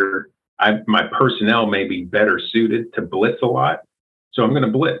 one year my personnel may be better suited to blitz a lot, so I'm going to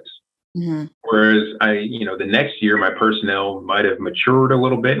blitz. Whereas the next year my personnel might have matured a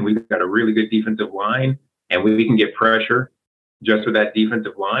little bit, and we've got a really good defensive line, and we can get pressure just with that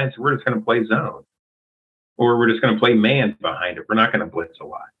defensive line. So we're just going to play zone, or we're just going to play man behind it. We're not going to blitz a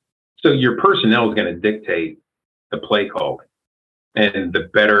lot. So your personnel is going to dictate the play calling, and the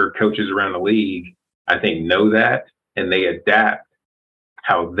better coaches around the league, I think, know that, and they adapt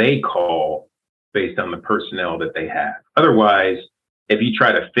how they call based on the personnel that they have. Otherwise, if you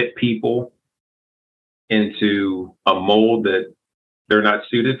try to fit people into a mold that they're not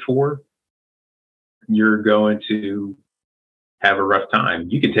suited for, you're going to have a rough time.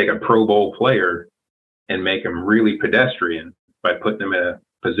 You can take a Pro Bowl player and make him really pedestrian by putting him in a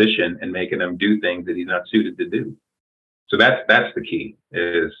position and making him do things that he's not suited to do. So that's the key,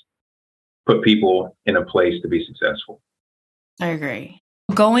 is put people in a place to be successful. I agree.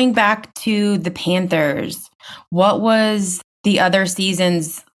 Going back to the Panthers, what was the other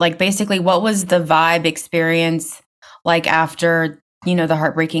seasons like? Basically, what was the vibe experience like after, the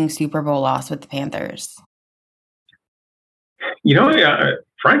heartbreaking Super Bowl loss with the Panthers?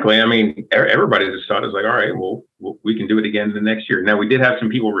 Frankly, I mean, everybody just thought it was like, all right, well, we can do it again the next year. Now, we did have some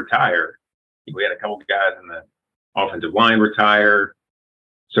people retire. We had a couple of guys in the offensive line retire.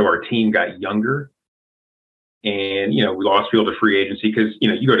 So our team got younger. And, we lost field to free agency because,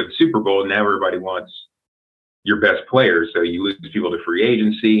 you go to the Super Bowl and now everybody wants your best players. So you lose people to free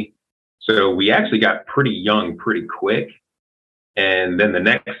agency. So we actually got pretty young pretty quick. And then the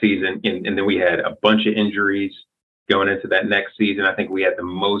next season, and then we had a bunch of injuries going into that next season. I think we had the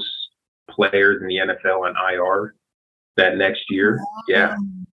most players in the NFL on IR that next year. Yeah.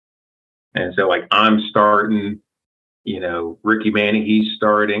 And so I'm starting, Ricky Manning, he's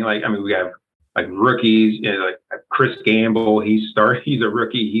starting. We have rookies, like Chris Gamble, he's a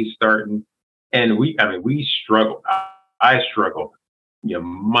rookie, he's starting. And we struggled. I struggled,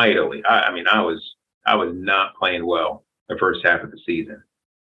 mightily. I was not playing well the first half of the season.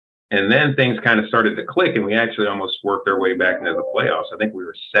 And then things kind of started to click, and we actually almost worked our way back into the playoffs. I think we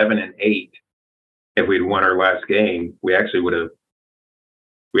were 7-8. If we'd won our last game, we actually would have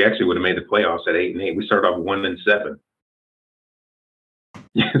made the playoffs at 8-8. We started off 1-7.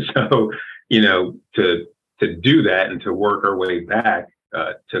 So, to do that and to work our way back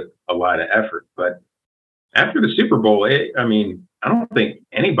took a lot of effort. But after the Super Bowl, I don't think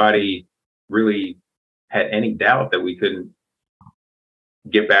anybody really had any doubt that we couldn't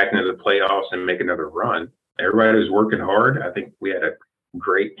get back into the playoffs and make another run. Everybody was working hard. I think we had a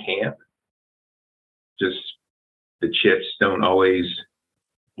great camp. Just the chips don't always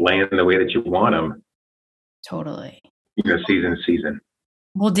land the way that you want them. Totally. Season to season.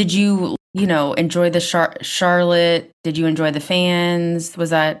 Well, did you, enjoy the Charlotte? Did you enjoy the fans? Was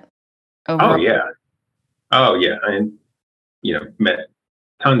that overall? Oh, yeah. And, met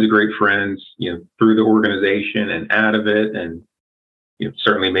tons of great friends, through the organization and out of it. And,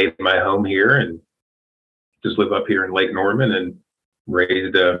 certainly made my home here and just live up here in Lake Norman and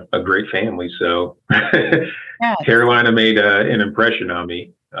raised a great family. So Carolina made an impression on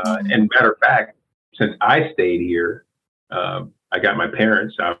me. And matter of fact, since I stayed here, I got my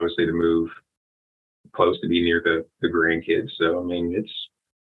parents obviously to move close to be near the grandkids. So,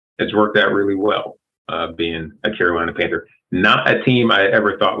 it's worked out really well, being a Carolina Panther. Not a team I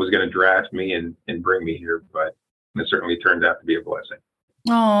ever thought was going to draft me and bring me here, but it certainly turned out to be a blessing.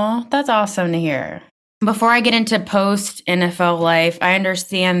 Oh, that's awesome to hear. Before I get into post NFL life, I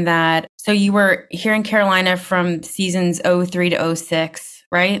understand that. So you were here in Carolina from seasons 03 to 06,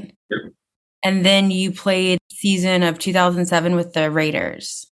 right? Yep. And then you played season of 2007 with the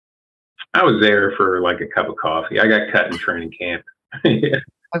Raiders. I was there for a cup of coffee. I got cut in training camp. Yeah.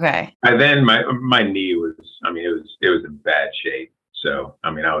 Okay. And then my knee was, it was in bad shape. So,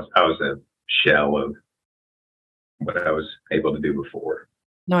 I was a shell of what I was able to do before.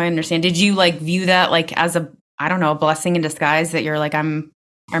 No, I understand. Did you view that as a blessing in disguise that you're I'm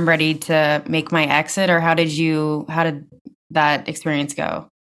ready to make my exit, or how did that experience go?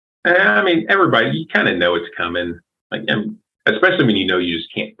 Everybody, you kind of know it's coming. Especially when you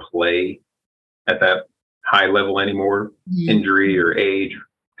just can't play at that high level anymore, injury or age,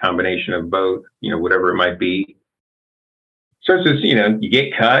 combination of both, whatever it might be. So it's just, you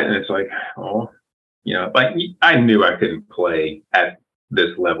get cut and it's I knew I couldn't play at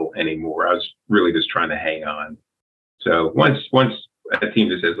this level anymore. I was really just trying to hang on. So once a team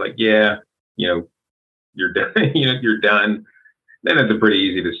just says yeah, you're done, you're done, then it's a pretty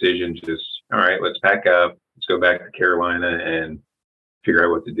easy decision. Just, all right, let's pack up. Let's go back to Carolina and figure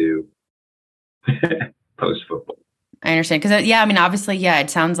out what to do post football. I understand. Because, obviously, it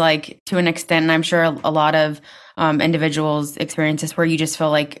sounds like to an extent, and I'm sure a lot of individuals experience this where you just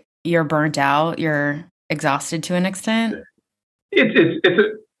feel like you're burnt out, you're exhausted to an extent.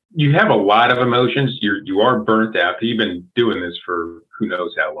 You have a lot of emotions. You are burnt out. You've been doing this for who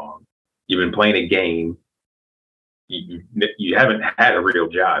knows how long. You've been playing a game. You haven't had a real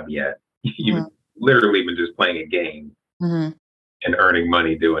job yet. You've literally been just playing a game and earning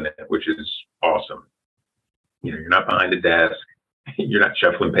money doing it, which is awesome. You're not behind a desk. You're not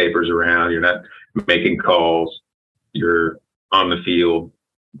shuffling papers around. You're not making calls. You're on the field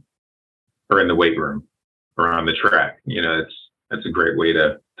or in the weight room or on the track. That's a great way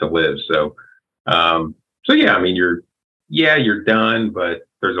to live. So, yeah, I mean, you're done, but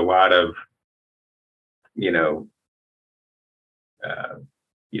there's a lot of, you know,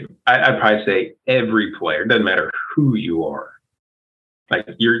 I'd probably say every player, doesn't matter who you are, like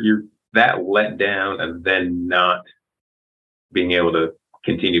you're that let down and then not being able to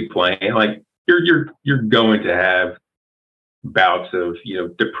continue playing. Like you're going to have bouts of,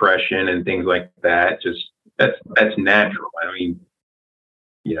 depression and things like that. Just that's natural. I mean,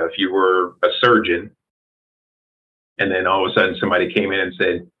 if you were a surgeon and then all of a sudden somebody came in and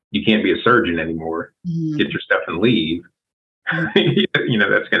said, you can't be a surgeon anymore, get your stuff and leave, that's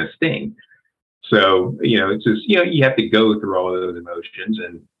going to sting. So, it's just, you have to go through all of those emotions.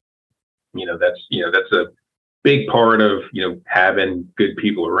 And, that's a big part of, having good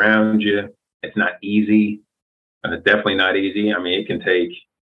people around you. It's not easy. Definitely not easy. I mean, it can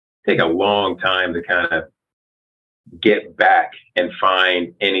take a long time to kind of get back and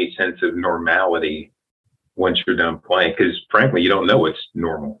find any sense of normality once you're done playing. Because frankly, you don't know what's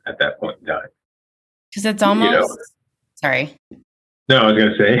normal at that point in time. Because it's almost, sorry. No, I was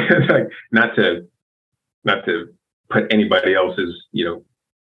going to say, it's like not to put anybody else's,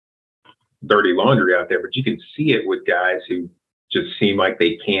 dirty laundry out there, but you can see it with guys who just seem like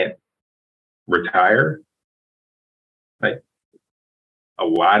they can't retire. Like a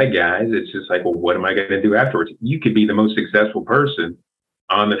lot of guys, it's just like, well, what am I going to do afterwards? You could be the most successful person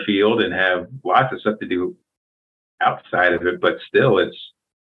on the field and have lots of stuff to do outside of it, but still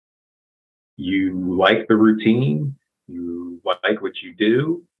you like the routine, you like what you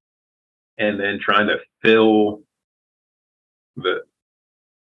do, and then trying to fill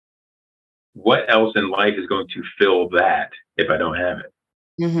what else in life is going to fill that if I don't have it?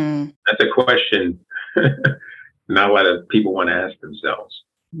 Mm-hmm. That's a question not a lot of people want to ask themselves.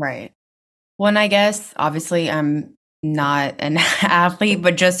 Right. Well, and I guess obviously I'm not an athlete,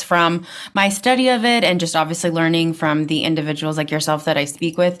 but just from my study of it and just obviously learning from the individuals like yourself that I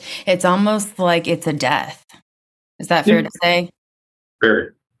speak with, it's almost like it's a death. Is that fair to say?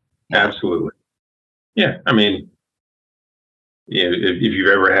 Very. Yeah. Absolutely. Yeah. I mean, if you've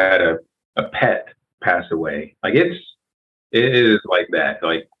ever had a pet pass away, like it is like that.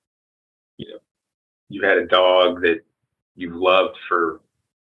 Like, you've had a dog that you've loved for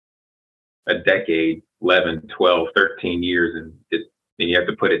a decade, 11, 12, 13 years, and you have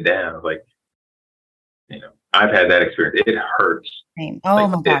to put it down. Like, I've had that experience. It hurts. Oh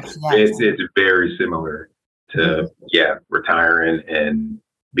my gosh. It's very similar to, retiring and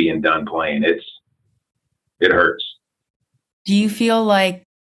being done playing. It hurts. Do you feel like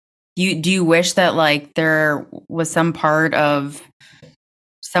do you wish that like there was some part of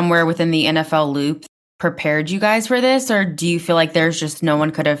somewhere within the NFL loop prepared you guys for this, or do you feel like there's just no one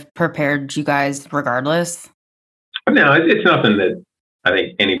could have prepared you guys regardless? No, it's nothing that I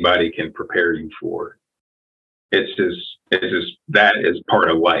think anybody can prepare you for. It's just that is part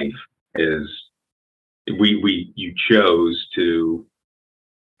of life. Is you chose to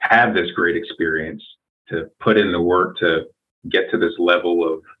have this great experience, to put in the work to get to this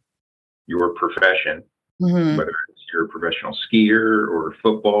level of your profession, whether it's you're a professional skier or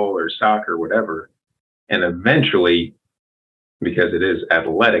football or soccer, whatever. And eventually, because it is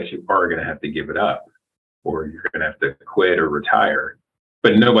athletics, you are going to have to give it up, or you're going to have to quit or retire.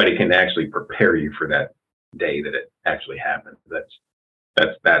 But nobody can actually prepare you for that day that it actually happens.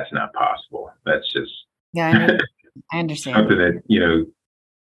 That's not possible. That's just I understand. Something that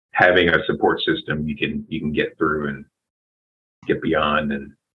having a support system you can get through and get beyond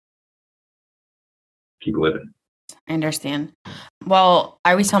and keep living. I understand. Well,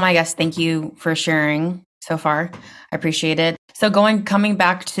 I always tell my guests, thank you for sharing so far. I appreciate it. So coming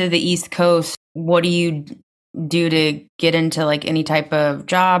back to the East Coast, what do you do to get into like any type of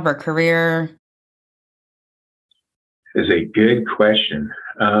job or career? Is a good question.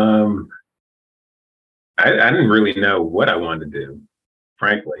 I didn't really know what I wanted to do,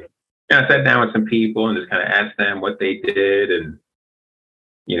 frankly. And I sat down with some people and just kind of asked them what they did. And,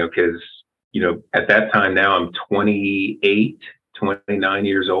 because, at that time now I'm 28, 29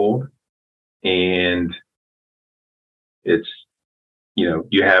 years old. And it's,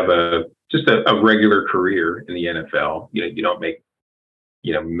 you have just a regular career in the NFL. You don't make,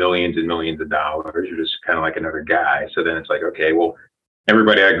 millions and millions of dollars. You're just kind of like another guy. So then it's like, okay, well,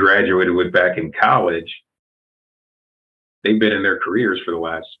 everybody I graduated with back in college, they've been in their careers for the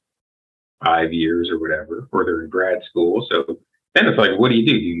last 5 years or whatever, or they're in grad school. So then it's like, what do?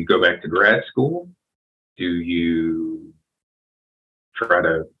 Do you go back to grad school? Do you try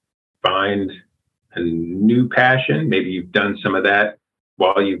to find a new passion. Maybe you've done some of that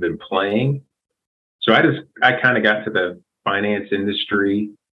while you've been playing. So I kind of got to the finance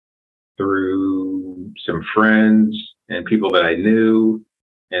industry through some friends and people that I knew.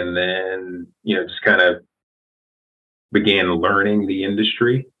 And then, just kind of began learning the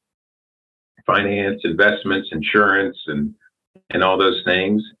industry, finance, investments, insurance, and all those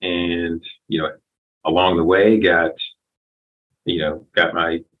things. And, along the way got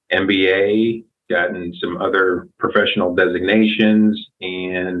my MBA, gotten some other professional designations,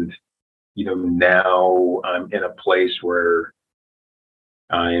 and now I'm in a place where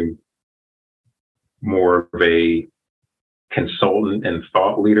I'm more of a consultant and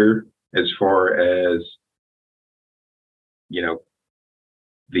thought leader as far as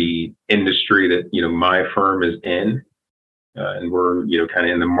the industry that my firm is in, and we're kind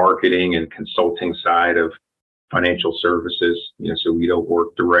of in the marketing and consulting side of financial services. So we don't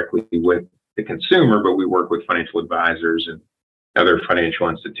work directly with the consumer, but we work with financial advisors and other financial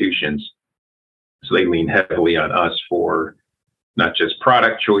institutions. So they lean heavily on us for not just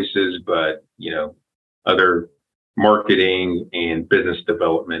product choices, but other marketing and business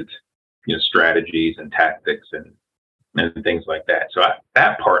development, strategies and tactics and things like that. So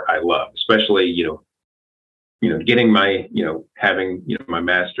that part I love, especially getting my having my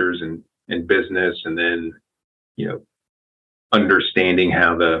master's in business, and then understanding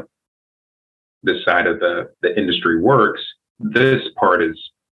how this side of the industry works. This part is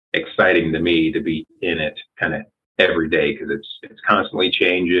exciting to me, to be in it kind of every day, because it's constantly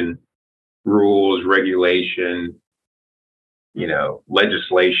changing. Rules, regulation,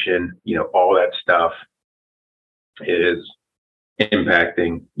 legislation, all that stuff is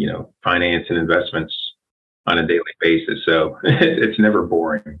impacting finance and investments on a daily basis. So it's never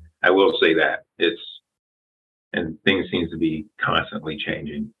boring, I will say that. And things seems to be constantly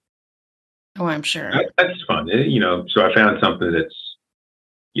changing. Oh, I'm sure. That's fun. So I found something that's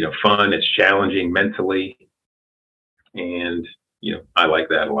fun, it's challenging mentally, and I like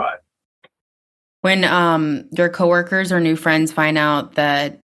that a lot. When your coworkers or new friends find out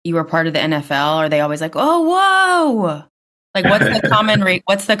that you were part of the NFL, are they always like, "Oh, whoa"? Like, what's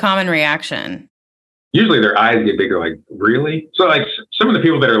the common reaction? Usually their eyes get bigger, like, really? So like some of the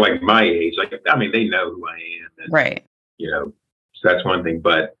people that are like my age, like, I mean, they know who I am. And, right. So that's one thing.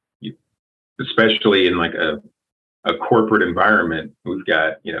 But especially in like a corporate environment, we've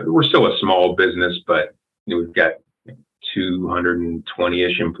got, we're still a small business, but we've got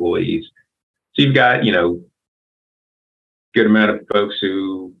 220-ish employees. So you've got, good amount of folks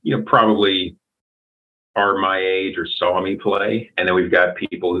who, probably are my age or saw me play. And then we've got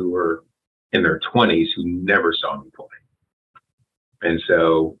people who are in their 20s who never saw me play. And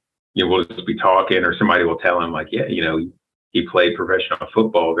so, we'll just be talking, or somebody will tell them like, yeah, he played professional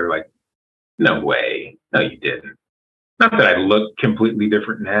football. They're like, no way. No, you didn't. Not that I look completely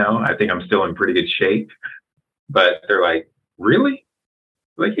different now. I think I'm still in pretty good shape, but they're like, really?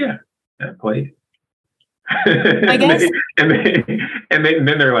 Like, yeah, I played. I guess. and then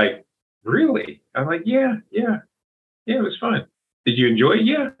they're like, really? I'm like, yeah, it was fun. Did you enjoy it?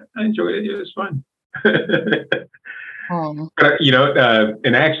 Yeah, I enjoyed it. It was fun. But,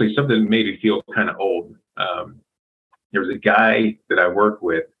 and actually something made me feel kind of old. There was a guy that I work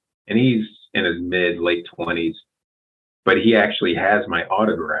with, and he's in his late 20s, but he actually has my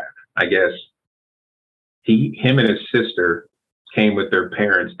autograph. I guess him and his sister came with their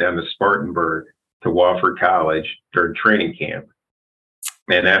parents down to Spartanburg to Wofford College during training camp.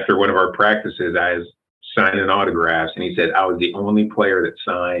 And after one of our practices, I was signing autographs, and he said I was the only player that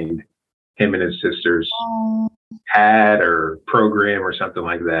signed him and his sister's hat or program or something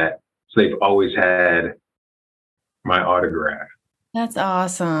like that. So they've always had my autograph. That's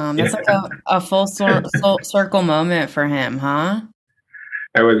awesome. That's like a full circle moment for him, huh?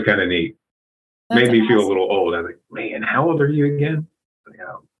 That was kind of neat. Made me feel a little old. I was like, man, how old are you again?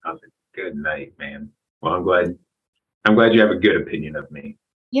 I was like, good night, man. Well, I'm glad you have a good opinion of me.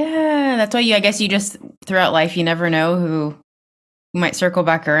 Yeah, that's why I guess you just, throughout life, you never know who might circle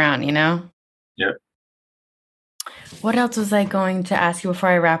back around, Yep. What else was I going to ask you before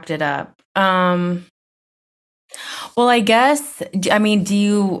I wrapped it up? Well, I guess, do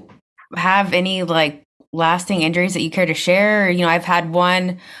you have any like lasting injuries that you care to share? I've had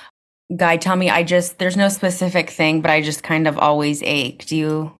one guy tell me there's no specific thing, but I just kind of always ache. Do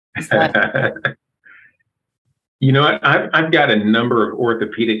you? You know what? I've got a number of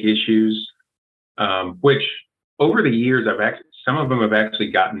orthopedic issues, which over the years some of them have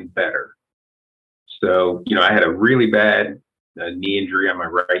actually gotten better. So, I had a really bad knee injury on my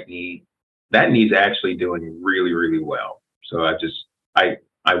right knee. That knee's actually doing really, really well. So I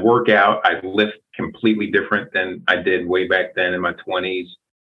I work out. I lift completely different than I did way back then in my 20s.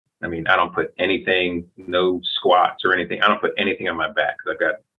 I mean, I don't put anything, no squats or anything. I don't put anything on my back because I've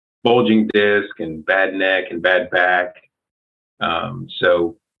got bulging disc and bad neck and bad back.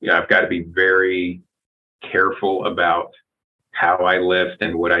 So, I've got to be very careful about how I lift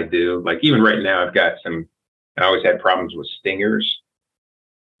and what I do. Like even right now, I always had problems with stingers.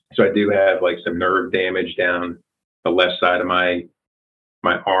 So I do have like some nerve damage down the left side of my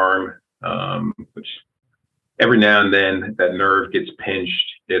arm, which every now and then that nerve gets pinched.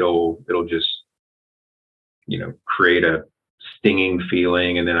 It'll just, create a stinging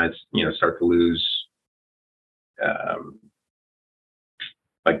feeling. And then I, start to lose,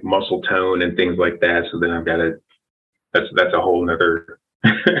 like muscle tone and things like that. So then I've got that's a whole nother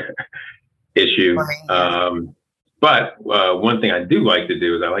issue. But one thing I do like to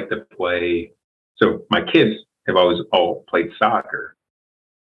do is I like to play. So my kids have always all played soccer.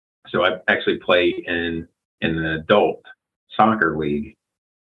 So I actually play in an adult soccer league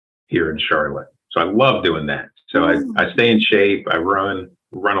here in Charlotte. So I love doing that. So I stay in shape. I run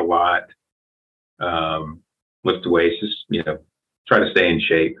a lot, lift weights, just, try to stay in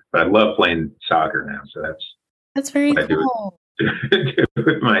shape. But I love playing soccer now. So that's very cool. I do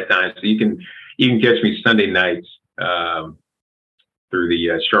with my time. So you can catch me Sunday nights through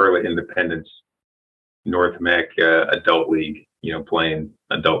the Charlotte Independence North Mech Adult League, playing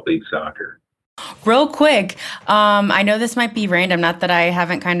adult league soccer. Real quick, I know this might be random, not that I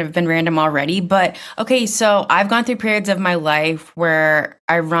haven't kind of been random already, but okay, so I've gone through periods of my life where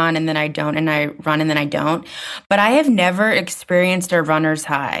I run and then I don't, and I run and then I don't, but I have never experienced a runner's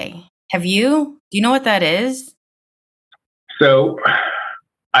high. Have you? Do you know what that is? So,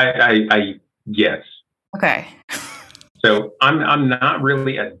 I yes. Okay. So I'm not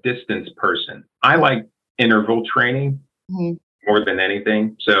really a distance person. I like interval training more than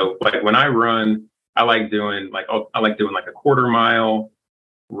anything. So like when I run, I like doing like a quarter mile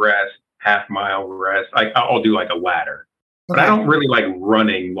rest, half mile rest. I'll do like a ladder, but I don't really like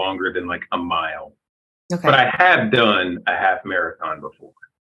running longer than like a mile. Okay. But I have done a half marathon before.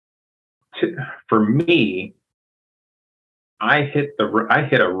 For me, I hit a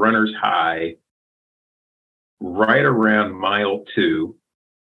runner's high right around mile 2,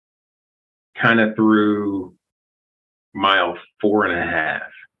 kind of through mile 4.5,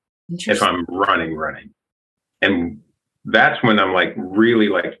 if I'm running. And that's when I'm like really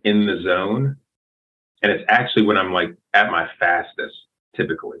like in the zone. And it's actually when I'm like at my fastest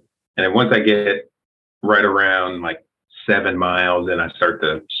typically. And then once I get right around like 7 miles, then I start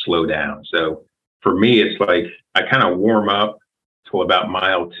to slow down. So for me, it's like I kind of warm up till about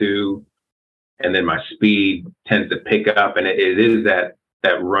mile 2, and then my speed tends to pick up, and it is that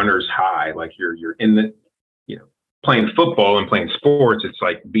runner's high. Like you're in the, playing football and playing sports. It's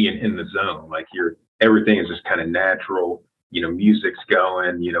like being in the zone. Like everything is just kind of natural. Music's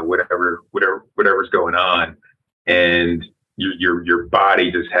going. Whatever's going on, and your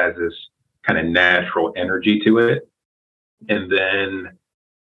body just has this kind of natural energy to it, and then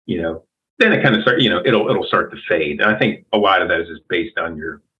then it kind of start. It'll start to fade. And I think a lot of that is just based on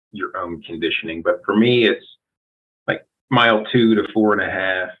your own conditioning. But for me, it's like mile 2 to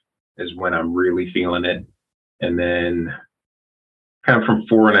 4.5 is when I'm really feeling it. And then kind of from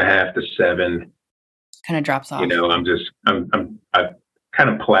 4.5 to 7 kind of drops off. I've kind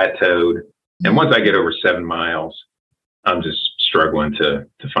of plateaued. And once I get over 7 miles, I'm just struggling to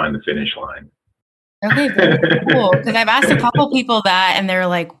find the finish line. Okay, very cool. Because I've asked a couple people that and they're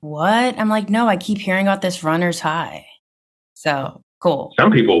like, what? I'm like, no, I keep hearing about this runner's high. So cool.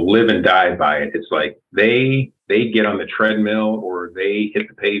 Some people live and die by it. It's like they get on the treadmill or they hit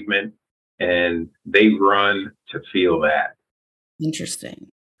the pavement and they run to feel that. Interesting.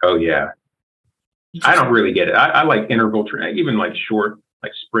 Oh yeah. I don't really get it. I like interval training, even like short,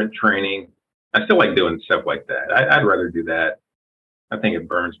 like sprint training. I still like doing stuff like that. I'd rather do that. I think it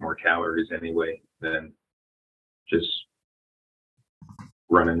burns more calories anyway than just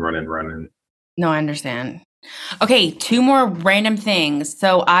running. No, I understand. Okay, 2 more random things.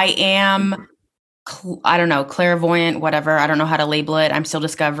 So I am, I don't know, clairvoyant, whatever. I don't know how to label it. I'm still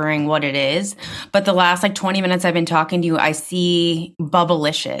discovering what it is. But the last like 20 minutes I've been talking to you, I see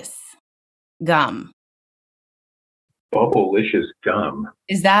Bubblicious gum. Bubblicious gum.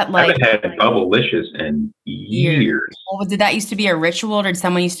 Is that like? I haven't had Bubblicious in years. Well, did that used to be a ritual, or did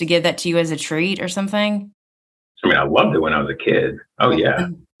someone used to give that to you as a treat or something? I mean, I loved it when I was a kid. Oh yeah.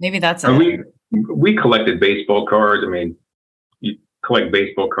 Maybe that's it. We collected baseball cards. I mean, you collect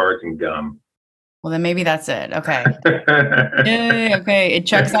baseball cards and gum. Well, then maybe that's it. Okay. Yay, okay. It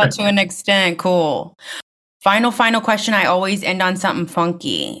checks out to an extent. Cool. Final question. I always end on something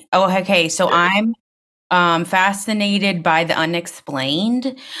funky. Oh, okay. So I'm fascinated by the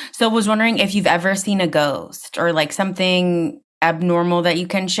unexplained. So I was wondering if you've ever seen a ghost or like something abnormal that you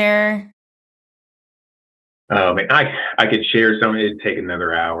can share. I mean, I could share something. It'd take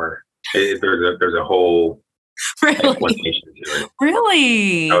another hour. There's a whole Really? explanation to it.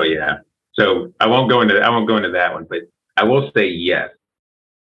 Really? Oh yeah. So I won't go into that one, but I will say yes.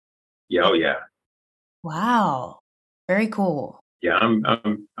 Yeah. Oh yeah. Wow. Very cool. Yeah.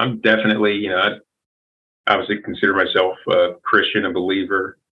 I'm definitely, I obviously consider myself a Christian, a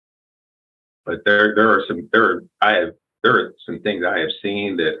believer, but there are some things I have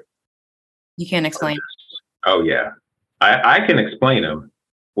seen that You can't explain. oh yeah, I can explain them.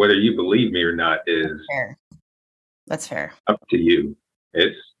 Whether you believe me or not is Fair. That's fair. up to you.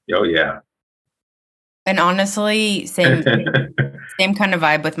 It's oh yeah. And honestly, same kind of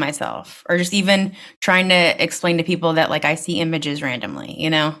vibe with myself, or just even trying to explain to people that like I see images randomly,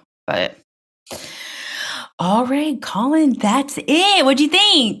 but all right, Colin, that's it. What'd you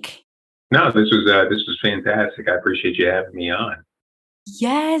think? No, this was fantastic. I appreciate you having me on.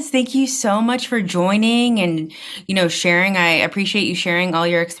 Yes, thank you so much for joining and sharing. I appreciate you sharing all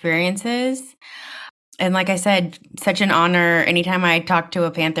your experiences. And like I said, such an honor anytime I talk to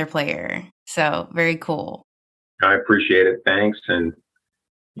a Panther player. So very cool. I appreciate it. Thanks. And,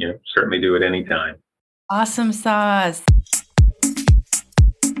 certainly do it anytime. Awesome sauce.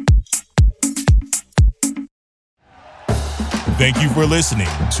 Thank you for listening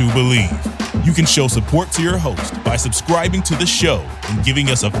to Believe. You can show support to your host by subscribing to the show and giving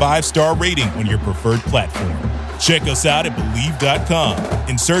us a 5-star rating on your preferred platform. Check us out at Believe.com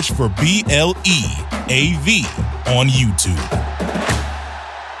and search for BLEAV on YouTube.